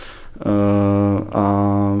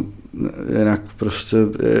 A jinak prostě,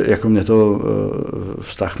 jako mě to,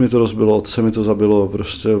 vztah mi to rozbilo, otce mi to zabilo,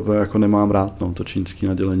 prostě jako nemám rád, no, to čínský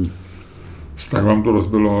nadělení. Tak vám to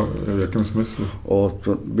rozbilo v jakém smyslu?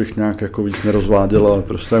 To bych nějak jako víc nerozváděl, ale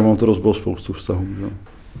prostě tak vám to rozbilo spoustu vztahů. No.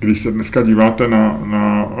 Když se dneska díváte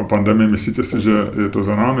na pandemii, myslíte si, že je to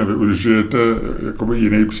za námi? Vy už žijete jakoby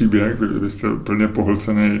jiný příběh, vy jste plně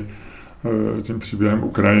pohlcený tím příběhem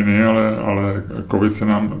Ukrajiny, ale covid se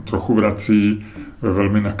nám trochu vrací ve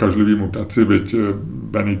velmi nakažlivý mutaci, byť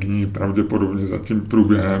benigní pravděpodobně za tím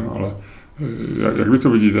průběhem, ale jak vy to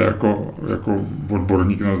vidíte jako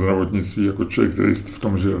odborník na zdravotnictví, jako člověk, který v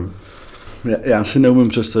tom žil? Já si neumím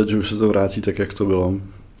představit, že už se to vrátí tak, jak to bylo,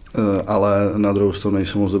 ale na druhou stranu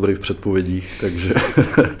nejsem moc dobrý v předpovědích,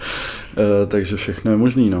 takže všechno je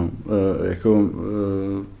možný. No.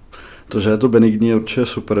 To, že je to benigní, je určitě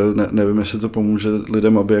super, nevím, jestli to pomůže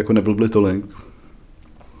lidem, aby jako neblbli tolik.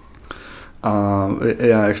 A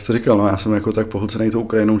já, jak jste říkal, no, já jsem jako tak pohlcený tou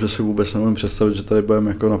Ukrajinou, že si vůbec nemůžu představit, že tady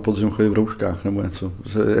budeme jako na podzim chodit v rouškách nebo něco.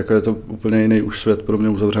 Jako je to úplně jiný už svět, pro mě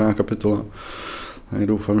uzavřená kapitola. A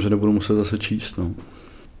doufám, že nebudu muset zase číst. No.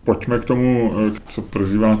 Pojďme k tomu, co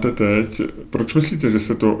prožíváte teď. Proč myslíte, že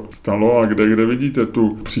se to stalo a kde vidíte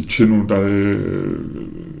tu příčinu tady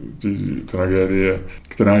té tragédie,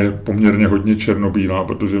 která je poměrně hodně černobílá,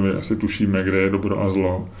 protože my asi tušíme, kde je dobro a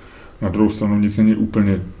zlo. Na druhou stranu nic není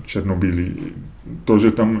úplně černobílý. To,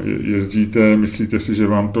 že tam jezdíte, myslíte si, že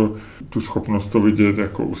vám to tu schopnost to vidět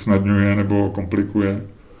jako usnadňuje nebo komplikuje?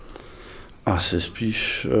 Asi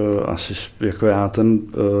spíš, jako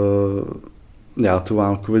já tu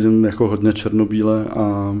válku vidím jako hodně černobíle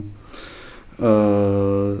a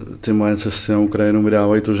ty moje cesty na Ukrajinu mi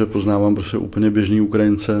dávají to, že poznávám prostě úplně běžný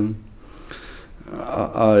Ukrajince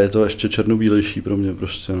a je to ještě černobílejší pro mě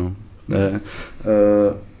prostě, no.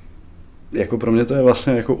 Jako pro mě to je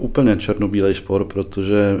vlastně jako úplně černobílej spor,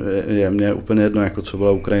 protože je mně úplně jedno, jako co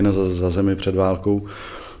byla Ukrajina za zemi před válkou,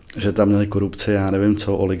 že tam měli korupci, já nevím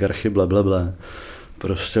co, oligarchy, blablabla.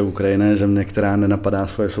 Prostě Ukrajina je země, která nenapadá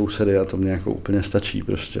svoje sousedy a to mě jako úplně stačí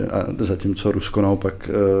prostě. A zatímco Rusko naopak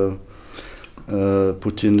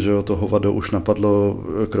Putin, že jo, to hovado už napadlo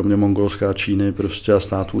kromě Mongolska a Číny prostě a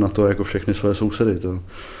států na to jako všechny svoje sousedy.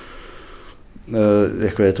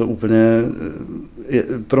 Jako je to úplně,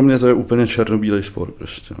 pro mě to je úplně černobílej spor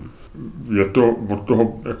prostě. Je to od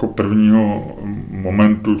toho jako prvního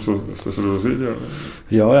momentu, co jste se dozvěděl?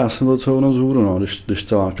 Jo, já jsem byl celou noc hůru, no. Když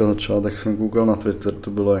ta válka začala, tak jsem koukal na Twitter,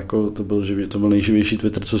 to byl nejživější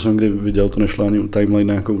Twitter, co jsem kdy viděl, to nešlo ani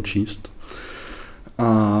timeline jako učíst.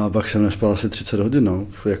 A pak jsem nespal asi 30 hodin, no.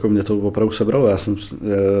 Jako mě to opravdu sebralo,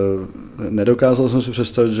 nedokázal jsem si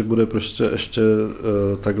představit, že bude prostě ještě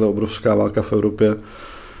takhle obrovská válka v Evropě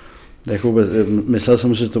Jako myslel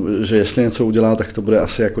jsem, že jestli něco udělá, tak to bude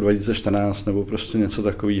asi jako 2014 nebo prostě něco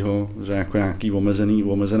takového, že jako nějaký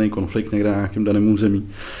omezený konflikt někde na nějakém daném území.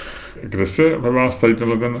 Kde se ve vás tady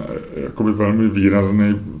tenhle ten jakoby velmi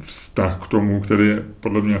výrazný vztah k tomu, který je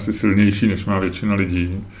podle mě asi silnější, než má většina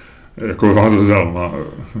lidí, jako vás vzal?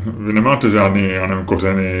 Vy nemáte žádný, já nevím,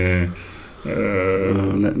 kořeny?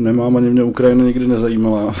 Nemám, ani mě Ukrajina nikdy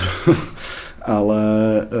nezajímala, ale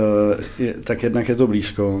tak jednak je to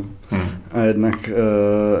blízko a jednak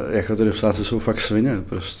jako ty Rusáci jsou fakt svině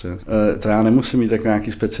prostě. To já nemusím mít tak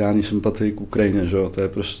nějaký speciální sympatii k Ukrajině, že jo, to je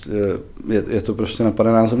prostě, je to prostě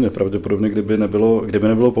napadená země, pravděpodobně kdyby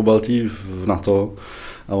nebylo Pobaltí v NATO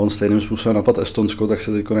a on stejným způsobem napad Estonsko, tak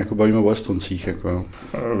se teď jako bavíme o Estoncích. Jako.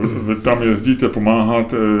 Vy tam jezdíte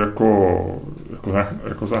pomáhat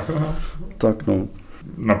jako záchranář? Tak no.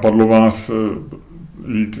 Napadlo vás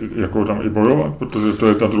jít jako tam i bojovat, protože to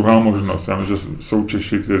je ta druhá možnost. Já vím, že jsou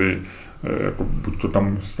Češi, kteří jako buď to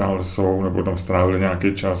tam stále jsou, nebo tam strávili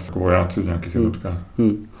nějaký čas jako vojáci v nějakých jednotkách.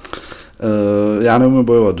 Já neumím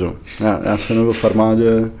bojovat, jo. Já jsem nebyl v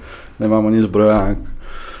armádě, nemám ani zbroják,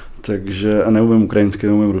 takže a neumím ukrajinsky,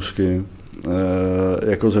 neumím rusky.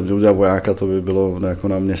 Jako ze mě udělat vojáka, to by bylo jako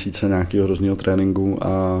na měsíce nějakého hrozného tréninku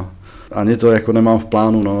a ani to jako nemám v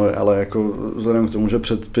plánu, no, ale jako vzhledem k tomu, že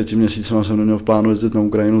před 5 měsíci jsem neměl v plánu jezdit na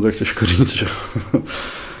Ukrajinu, tak těžko říct, že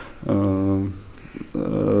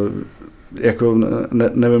jako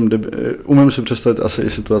nevím, umím si představit asi i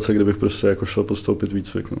situace, kdybych prostě jako šel podstoupit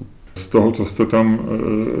výcvik. No. Z toho, co jste tam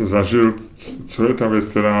zažil, co je ta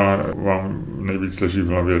věc, která vám nejvíc leží v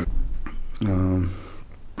hlavě?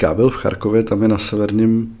 Já byl v Charkově, tam je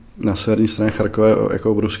na severní straně Charkova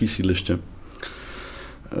jako obrovský sídliště.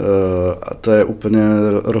 A to je úplně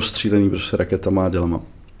rozstřílený prostě raketama a dělama.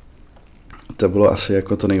 To bylo asi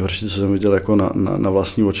jako to nejhorší, co jsem viděl jako na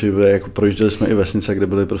vlastní oči. Jako projížděli jsme i vesnice, kde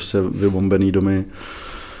byly prostě vybombený domy,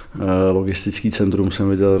 logistický centrum jsem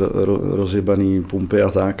viděl rozjebaný pumpy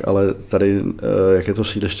a tak, ale tady, jak je to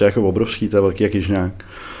sídliště jako obrovský, to je velký jak jižňák.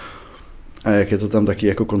 A jak je to tam taky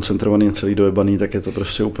jako koncentrovaný, celý dojebaný, tak je to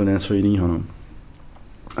prostě úplně něco jiného. No.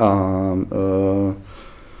 A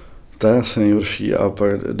to je asi nejhorší. A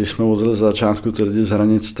pak, když jsme vozili za začátku ty lidi z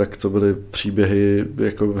hranic, tak to byly příběhy,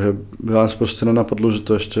 jako vás prostě nenapadlo, že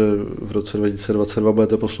to ještě v roce 2022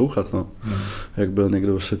 budete poslouchat. No. Jak byl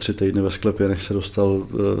někdo vlastně 3 týdny ve sklepě, než se dostal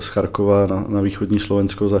z Charkova na východní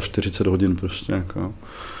Slovensko za 40 hodin prostě. Jako,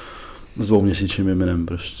 s 2měsíčním jménem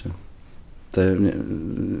prostě. To je,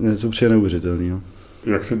 mě to přijde neuvěřitelný. No.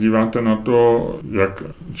 Jak se díváte na to, jak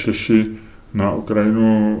Češi na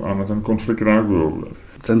Ukrajinu a na ten konflikt reagují?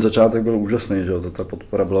 Ten začátek byl úžasný, že? Ta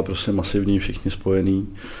podpora byla prostě masivní, všichni spojení.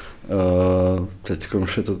 Teďkom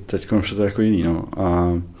už je to jako jiný. No.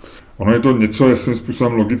 A ono je to něco je svým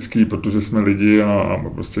způsobem logický, protože jsme lidi a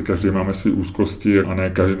prostě každý máme své úzkosti a ne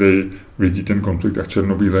každý vidí ten konflikt tak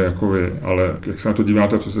černobíle jako vy. Ale jak se na to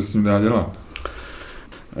díváte, co se s tím dá dělat?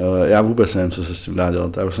 Já vůbec nevím, co se s tím dá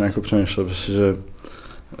dělat. Já už jsem jako přemýšlel, protože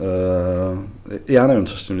já nevím,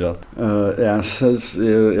 co s tím dělat. Já se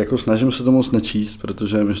jako snažím se to moc nečíst,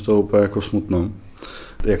 protože mi z toho úplně jako smutno.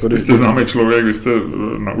 Jako vy jste známý člověk, vy jste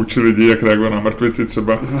naučil lidi, jak reagovat na mrtvici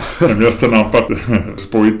třeba. Neměl jste nápad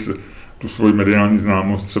spojit tu svoji mediální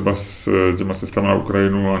známost třeba s těma cestami na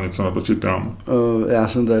Ukrajinu a něco natočit tam? Já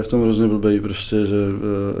jsem tady v tom hrozně blbej, prostě, že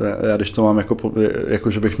já když to mám jako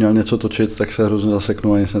že bych měl něco točit, tak se hrozně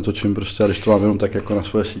zaseknu a nic netočím, prostě, a když to mám jenom tak jako na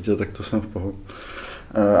svoje sítě, tak to jsem v pohodě.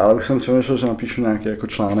 Ale už jsem přemýšlel, že napíšu nějaký jako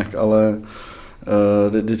článek, ale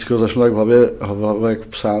vždycky ho začnu tak v hlavě jako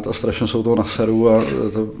psát a strašně jsou toho naseru a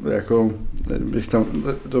to jako,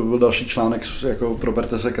 to byl další článek jako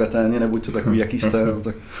proberte se kreténi, nebuďte takový, jaký jste. No,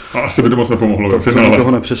 tak a asi by to moc nepomohlo. To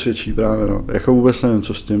toho nepřesvědčí právě, no. Jako vůbec nevím,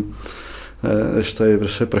 co s tím. Když tady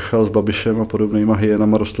prostě prchal s Babišem a podobnýma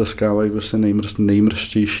hyenama roztleskávají prostě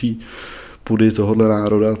nejmrzštější pudy tohohle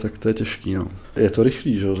národa, tak to je těžký. No. Je to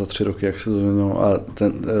rychlý, že jo, za 3 roky, jak se to změnilo. A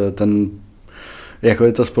ten jako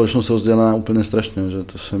je ta společnost rozdělená úplně strašně, že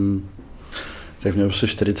to jsem, tak měl prostě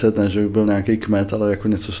 40, ne, že bych byl nějaký kmet, ale jako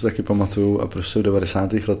něco si taky pamatuju a prostě v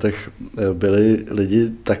 90. letech byli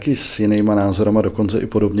lidi taky s jinýma názorama, dokonce i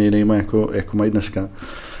podobně jinýma, jako mají dneska.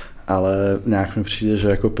 Ale nějak mi přijde, že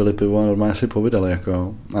jako pili pivo a normálně si povídali,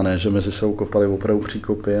 jako, a ne, že mezi sebou kopali opravdu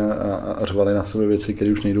příkopy a řvali na sebe věci,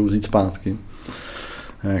 které už nejdou vzít zpátky.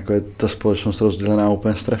 A jako je ta společnost rozdělená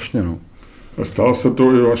úplně strašně, no. Stalo se to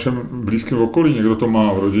i v vašem blízkém okolí, někdo to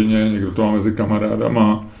má v rodině, někdo to má mezi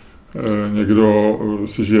kamarádama. někdo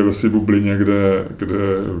si žije ve své bublině, kde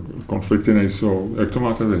konflikty nejsou. Jak to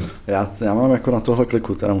máte vy? Já mám jako na tohle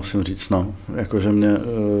kliku, teda musím říct, no. Jako, že mě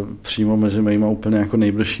přímo mezi mýma úplně jako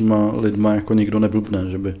nejbližšíma lidma jako nikdo neblbne,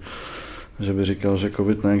 že by říkal, že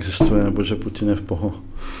covid neexistuje, nebo že Putin je v poho.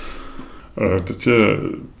 Teď je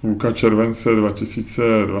půlka července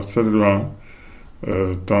 2022,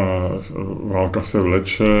 ta válka se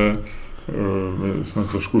vleče, my jsme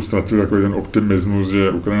trošku ztratili takový ten optimismus,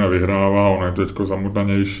 že Ukrajina vyhrává, ona je to teď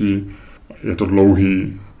zamotanější, je to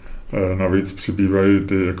dlouhý, navíc přibývají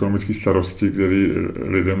ty ekonomické starosti, které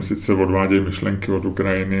lidem sice odvádějí myšlenky od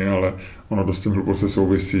Ukrajiny, ale ono dost tím hluboce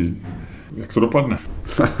souvisí. Jak to dopadne?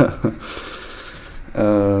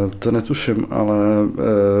 To netuším, ale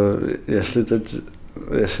jestli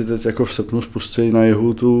teď jako v srpnu spustí na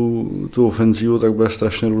jihu tu ofenzívu, tak bude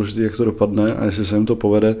strašně důležitý, jak to dopadne, a jestli se jim to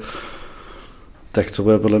povede, tak to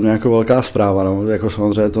bude podle mě jako velká zpráva. No. Jako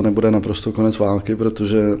samozřejmě to nebude naprosto konec války,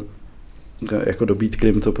 protože jako dobít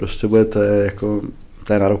Krym to prostě bude, to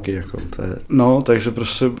je na roky. Jako, no, takže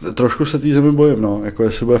prostě trošku se té zemi bojím. No. Jako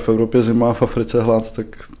jestli bude v Evropě zima a v Africe hlad, tak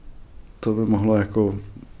to by mohlo jako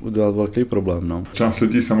udělat velký problém. No. Část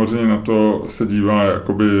lidí samozřejmě na to se dívá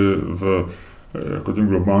jakoby jako tím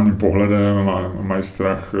globálním pohledem, mají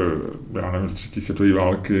strach, já nevím, z třetí světové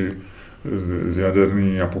války, z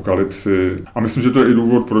jaderné apokalypsy. A myslím, že to je i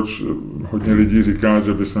důvod, proč hodně lidí říká,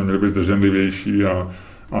 že bychom měli být zdrženlivější a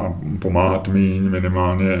pomáhat míň,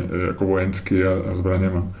 minimálně jako vojensky a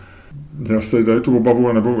zbraněma. Já jste tady tu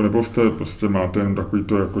obavu, nebo jste prostě máte jen takový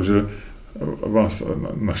to, jako že vás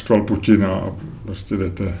naštval Putin a prostě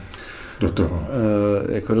jdete do toho?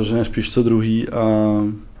 Jako rozhodně spíš to druhý a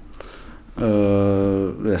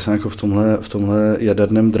já jsem jako v tomhle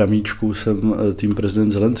jaderném dramíčku jsem tým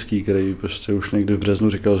prezident Zelenský, který prostě už někdy v březnu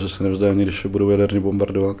říkal, že se nevzdá ani, když se budou jaderně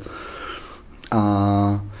bombardovat.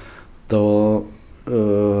 A to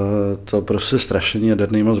prostě strašení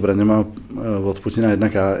jadernýma zbraněma od Putina,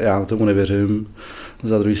 jednak já tomu nevěřím.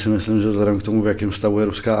 Za druhý si myslím, že vzhledem k tomu, v jakém stavu je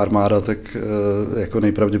ruská armáda, tak jako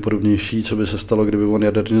nejpravděpodobnější, co by se stalo, kdyby on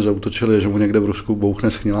jaderně zaútočil, je, že mu někde v Rusku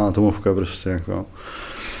bouchne schnilá atomovka prostě jako.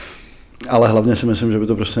 Ale hlavně si myslím, že by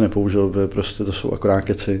to prostě nepoužil, protože prostě to jsou akorát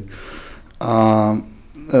keci. A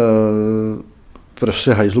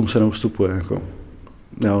prostě hajzlům se neustupuje, jako.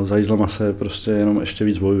 Jo, za hajzlama se prostě jenom ještě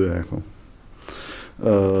víc bojuje, jako.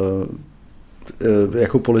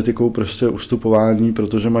 Jako politikou prostě ustupování,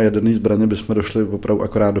 protože má jaderný zbraně, bychom došli opravdu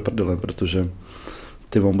akorát do prdele, protože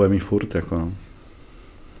ty on bude mít furt, jako no.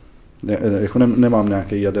 Jako nemám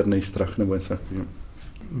nějaký jaderný strach nebo něco takového.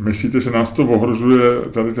 Myslíte, že nás to ohrožuje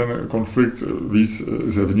tady ten konflikt víc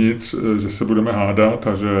zevnitř, že se budeme hádat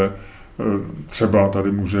a že třeba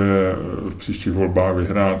tady může v příštích volbách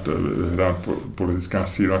vyhrát politická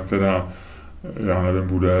síla, která, já nevím,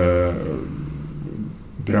 bude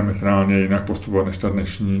diametrálně jinak postupovat než ta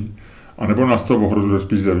dnešní, anebo nás to ohrožuje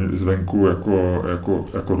spíš zvenku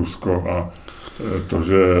jako Rusko a to,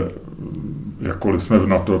 že jakkoliv jsme v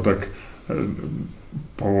NATO, tak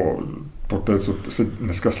po té, co se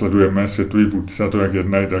dneska sledujeme, světový vůdce a to, jak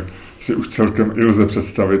jednají, tak si už celkem i lze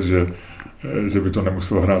představit, že by to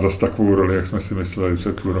nemuselo hrát zas takovou roli, jak jsme si mysleli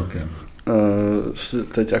před půl rokem.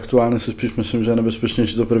 Teď aktuálně si spíš myslím, že je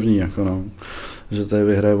nebezpečnější to první, jako no. Že tady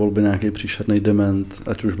vyhraje volby nějaký příšerný dement,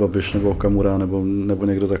 ať už Babiš nebo Okamura nebo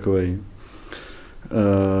někdo takovej.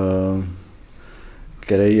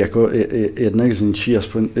 Který jako jednak zničí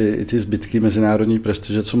aspoň i ty zbytky mezinárodní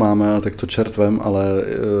prestiže, co máme, a tak to čertvem, ale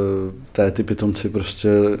ty pitomci prostě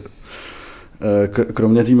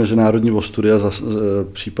kromě té mezinárodní ostudy a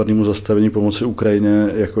případnému zastavení pomoci Ukrajině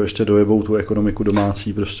jako ještě dojebou tu ekonomiku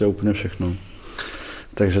domácí, prostě úplně všechno.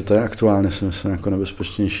 Takže to je aktuálně si myslím jako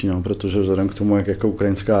nebezpečnější, no, protože vzhledem k tomu, jak jako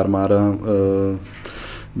ukrajinská armáda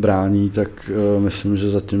brání, tak myslím, že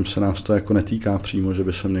zatím se nás to jako netýká přímo, že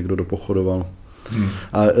by sem někdo dopochodoval.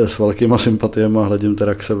 A s velkýma sympatiemi hledím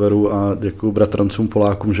teda k severu a děkuju bratrancům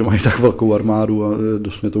Polákům, že mají tak velkou armádu a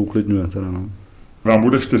dost mě to uklidňuje teda, no. Vám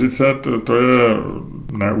bude 40, to je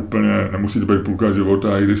neúplně, nemusí to být půlka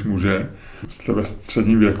života, i když může. Jste ve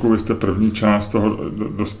středním věku, vy jste první část toho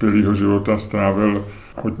dospělého života strávil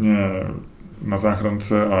hodně na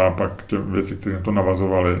záchrance a pak ty věci, které na to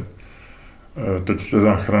navazovaly. Teď jste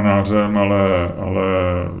záchranářem, ale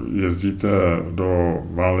jezdíte do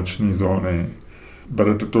váleční zóny.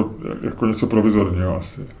 Berete to jako něco provizorního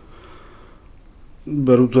asi?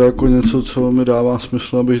 Beru to jako něco, co mi dává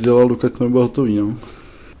smysl, abych dělal, dokud to nebude hotový, no.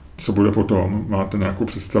 Co bude potom? Máte nějakou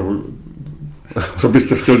představu? Co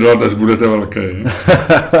byste chtěl dělat, až budete velký?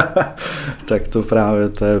 Tak to právě,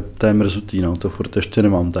 to je mrzutý, no. To furt ještě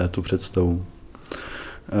nemám, tu představu.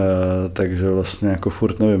 Takže vlastně jako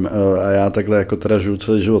furt nevím. A já takhle jako teda žiju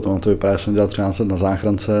celý život. Ono to vypadá, že jsem dělal 13 let na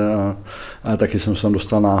záchrance a taky jsem se tam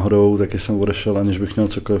dostal náhodou, taky jsem odešel, aniž bych měl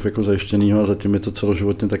cokoliv jako zajištěnýho a zatím mi to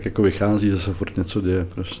celoživotně tak jako vychází, že se furt něco děje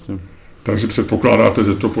prostě. Takže předpokládáte,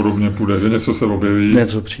 že to podobně půjde, že něco se objeví?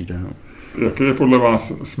 Něco přijde, no. Jaký je podle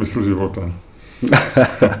vás smysl života?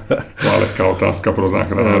 Má lehká otázka pro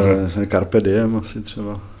záchranáře. Carpe diem asi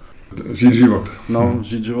třeba. Žít život. No,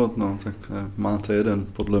 žít život, no, tak máte jeden,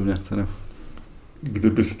 podle mě teda.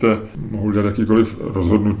 Kdybyste mohli dělat jakýkoliv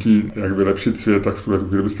rozhodnutí, jak vylepšit svět, tak v tuhle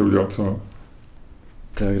chvíli byste udělal co?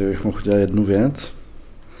 Tak kdybych mohl udělat jednu věc,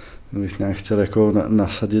 kdybych nějak chtěl jako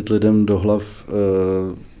nasadit lidem do hlav,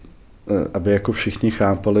 aby jako všichni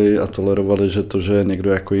chápali a tolerovali, že to, že je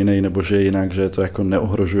někdo jako jiný nebo že je jinak, že je to jako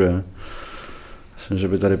neohrožuje. Myslím, že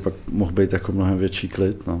by tady pak mohl být jako mnohem větší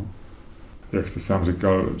klid, no. Jak jste sám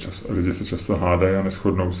říkal, lidi se často hádají a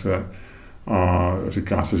neshodnou se a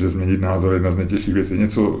říká se, že změnit názor je jedna z nejtěžších věcí.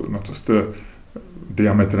 Něco, na co jste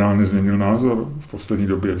diametrálně změnil názor v poslední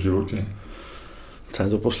době v životě? Co je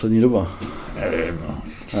to poslední doba? Nevím, no.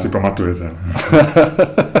 Co si pamatujete?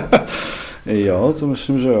 Jo, to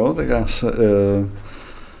myslím, že jo, tak já se...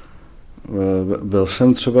 Byl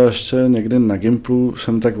jsem třeba ještě někdy na Gimplu,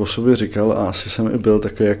 jsem tak o sobě říkal a asi jsem i byl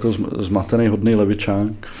takový jako zmatený, hodný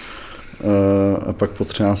levičák. A pak po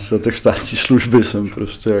 13 letech státní služby jsem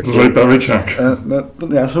prostě jako... Zlej pravičák.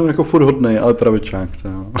 Já jsem jako furt hodnej, ale pravičák.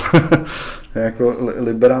 Jako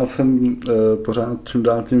liberál jsem pořád čím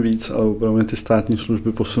dál tím víc, ale opravdu ty státní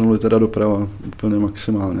služby posunuly teda doprava úplně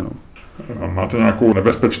maximálně. No. Máte nějakou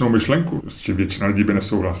nebezpečnou myšlenku, s čím většina lidí by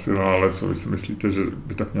nesouhlasila, ale co vy si myslíte, že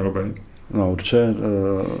by tak mělo být? No určitě,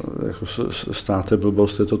 jako stát je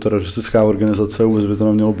blbost, je to teroristická organizace, vůbec by to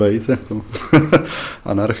nemělo být, jako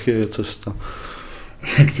anarchie je cesta.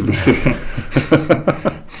 Kdybyste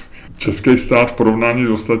český stát v porovnání s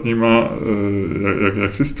ostatníma,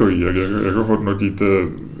 jak si stojí, jak ho hodnotíte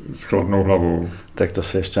s chladnou hlavou? Tak to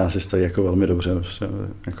si ještě asi stojí jako velmi dobře,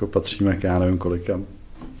 jako patříme k já nevím kolika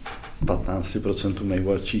 15%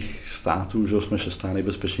 nejbohatších států, že jsme 6.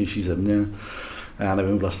 nejbezpečnější země. A já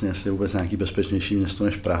nevím vlastně, jestli je vůbec nějaký bezpečnější město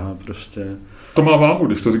než Praha, prostě. To má váhu,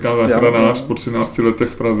 když to říká záchranář po 13 letech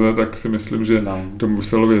v Praze, tak si myslím, že tomu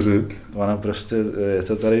muselo věřit. Ona prostě, je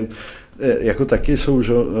to tady, jako taky jsou,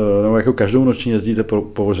 že, no jako každou noční jezdíte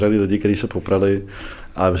povožrali lidi, kteří se poprali,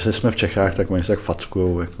 ale když jsme v Čechách, tak oni se tak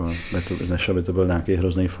fackujou, jako, než aby to byl nějaký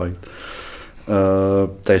hrozný fight.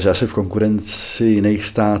 Takže asi v konkurenci jiných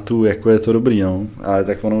států, jako je to dobrý, no. Ale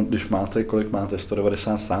tak ono, když máte, kolik máte,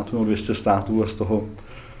 190 států nebo 200 států a z toho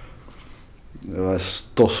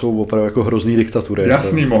 100 jsou opravdu jako hrozný diktatury.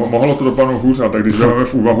 Jasný, mohlo to dopadnout hůř, tak když dáme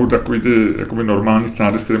v úvahu takový ty jakoby normální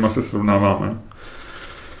státy, s kterými se srovnáváme,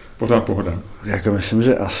 pořád pohoda. Jako myslím,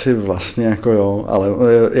 že asi vlastně jako jo, ale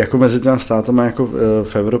jako mezi těmi státama jako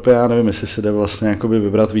v Evropě, já nevím, jestli si jde vlastně jakoby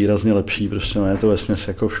vybrat výrazně lepší, prostě no, je to vesměs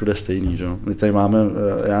jako všude stejný, že? My tady máme,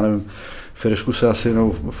 já nevím, v Irsku se asi, no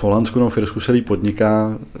v Holandsku, no v Irsku se líp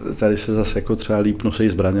podniká, tady se zase jako třeba líp nosí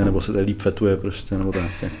zbraně, nebo se tady líp fetuje prostě, nebo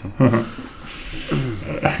tak. Jako.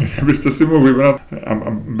 Kdybyste si mohl vybrat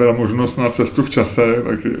a byla možnost na cestu v čase,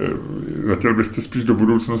 tak letěl byste spíš do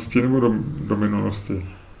budoucnosti nebo do minulosti?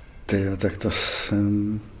 Tyjo, tak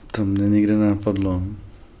to mě nikdy nenapadlo.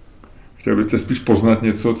 Chtěl byste spíš poznat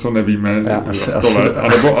něco, co nevíme za 100 let,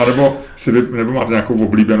 nebo máte nějakou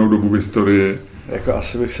oblíbenou dobu v historii? Jako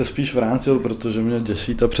asi bych se spíš vrátil, protože mě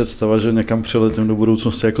děsí ta představa, že někam přiletím do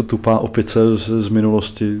budoucnosti jako tupá opice z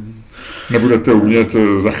minulosti. Nebudete umět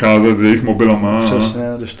zacházet s jejich mobilama. Přesně,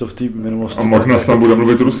 když to v té minulosti... A možná se tam bude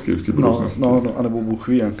mluvit rusky v té budoucnosti. No, anebo Bůh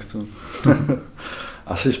ví, jak to...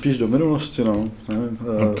 Asi spíš do minulosti, no. Nevím,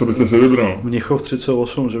 a co byste si vybral? Mnichov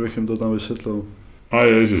 38, že bych jim to tam vysvětlil. A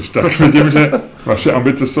ježiš, tak vidím, že vaše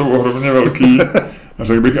ambice jsou ohromně velký,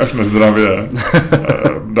 řekl bych až nezdravě.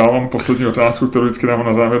 Dávám poslední otázku, kterou vždycky dávám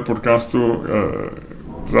na závěr podcastu.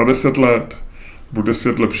 Za 10 let bude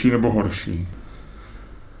svět lepší nebo horší?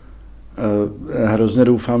 Hrozně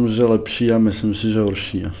doufám, že lepší a myslím si, že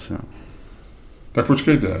horší asi. Tak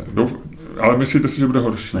počkejte, ale myslíte si, že bude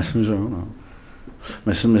horší? Myslím, že jo, no.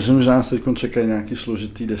 Myslím, že nás teď čekají nějaký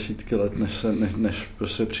složitý desítky let, než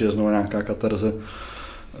prostě přijde znovu nějaká katarze,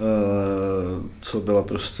 co byla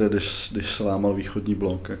prostě, když se lámal východní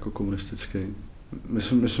blok jako komunistický.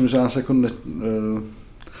 Myslím, že nás jako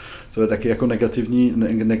to je taky jako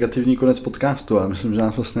negativní konec podcastu, ale myslím, že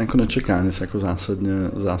nás vlastně jako nečeká nic jako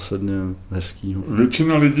zásadně hezkýho.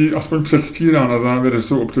 Většina lidí aspoň předstírá na závěr, že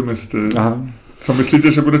jsou optimisty. Aha. Co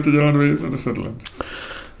myslíte, že budete dělat vy za 10 let?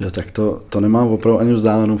 Jo, tak to nemám opravdu ani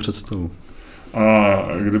vzdálenou představu. A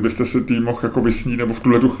kdybyste si tým mohl jako vysnít, nebo v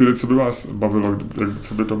tuhletu chvíli, co by vás bavilo,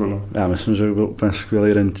 co by to bylo? Já myslím, že by byl úplně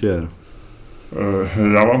skvělý rentiér.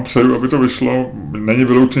 Já vám přeju, aby to vyšlo. Není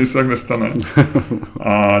vyloučený, se tak nestane.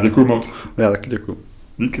 A děkuji moc. Já taky děkuji.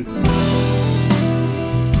 Díky.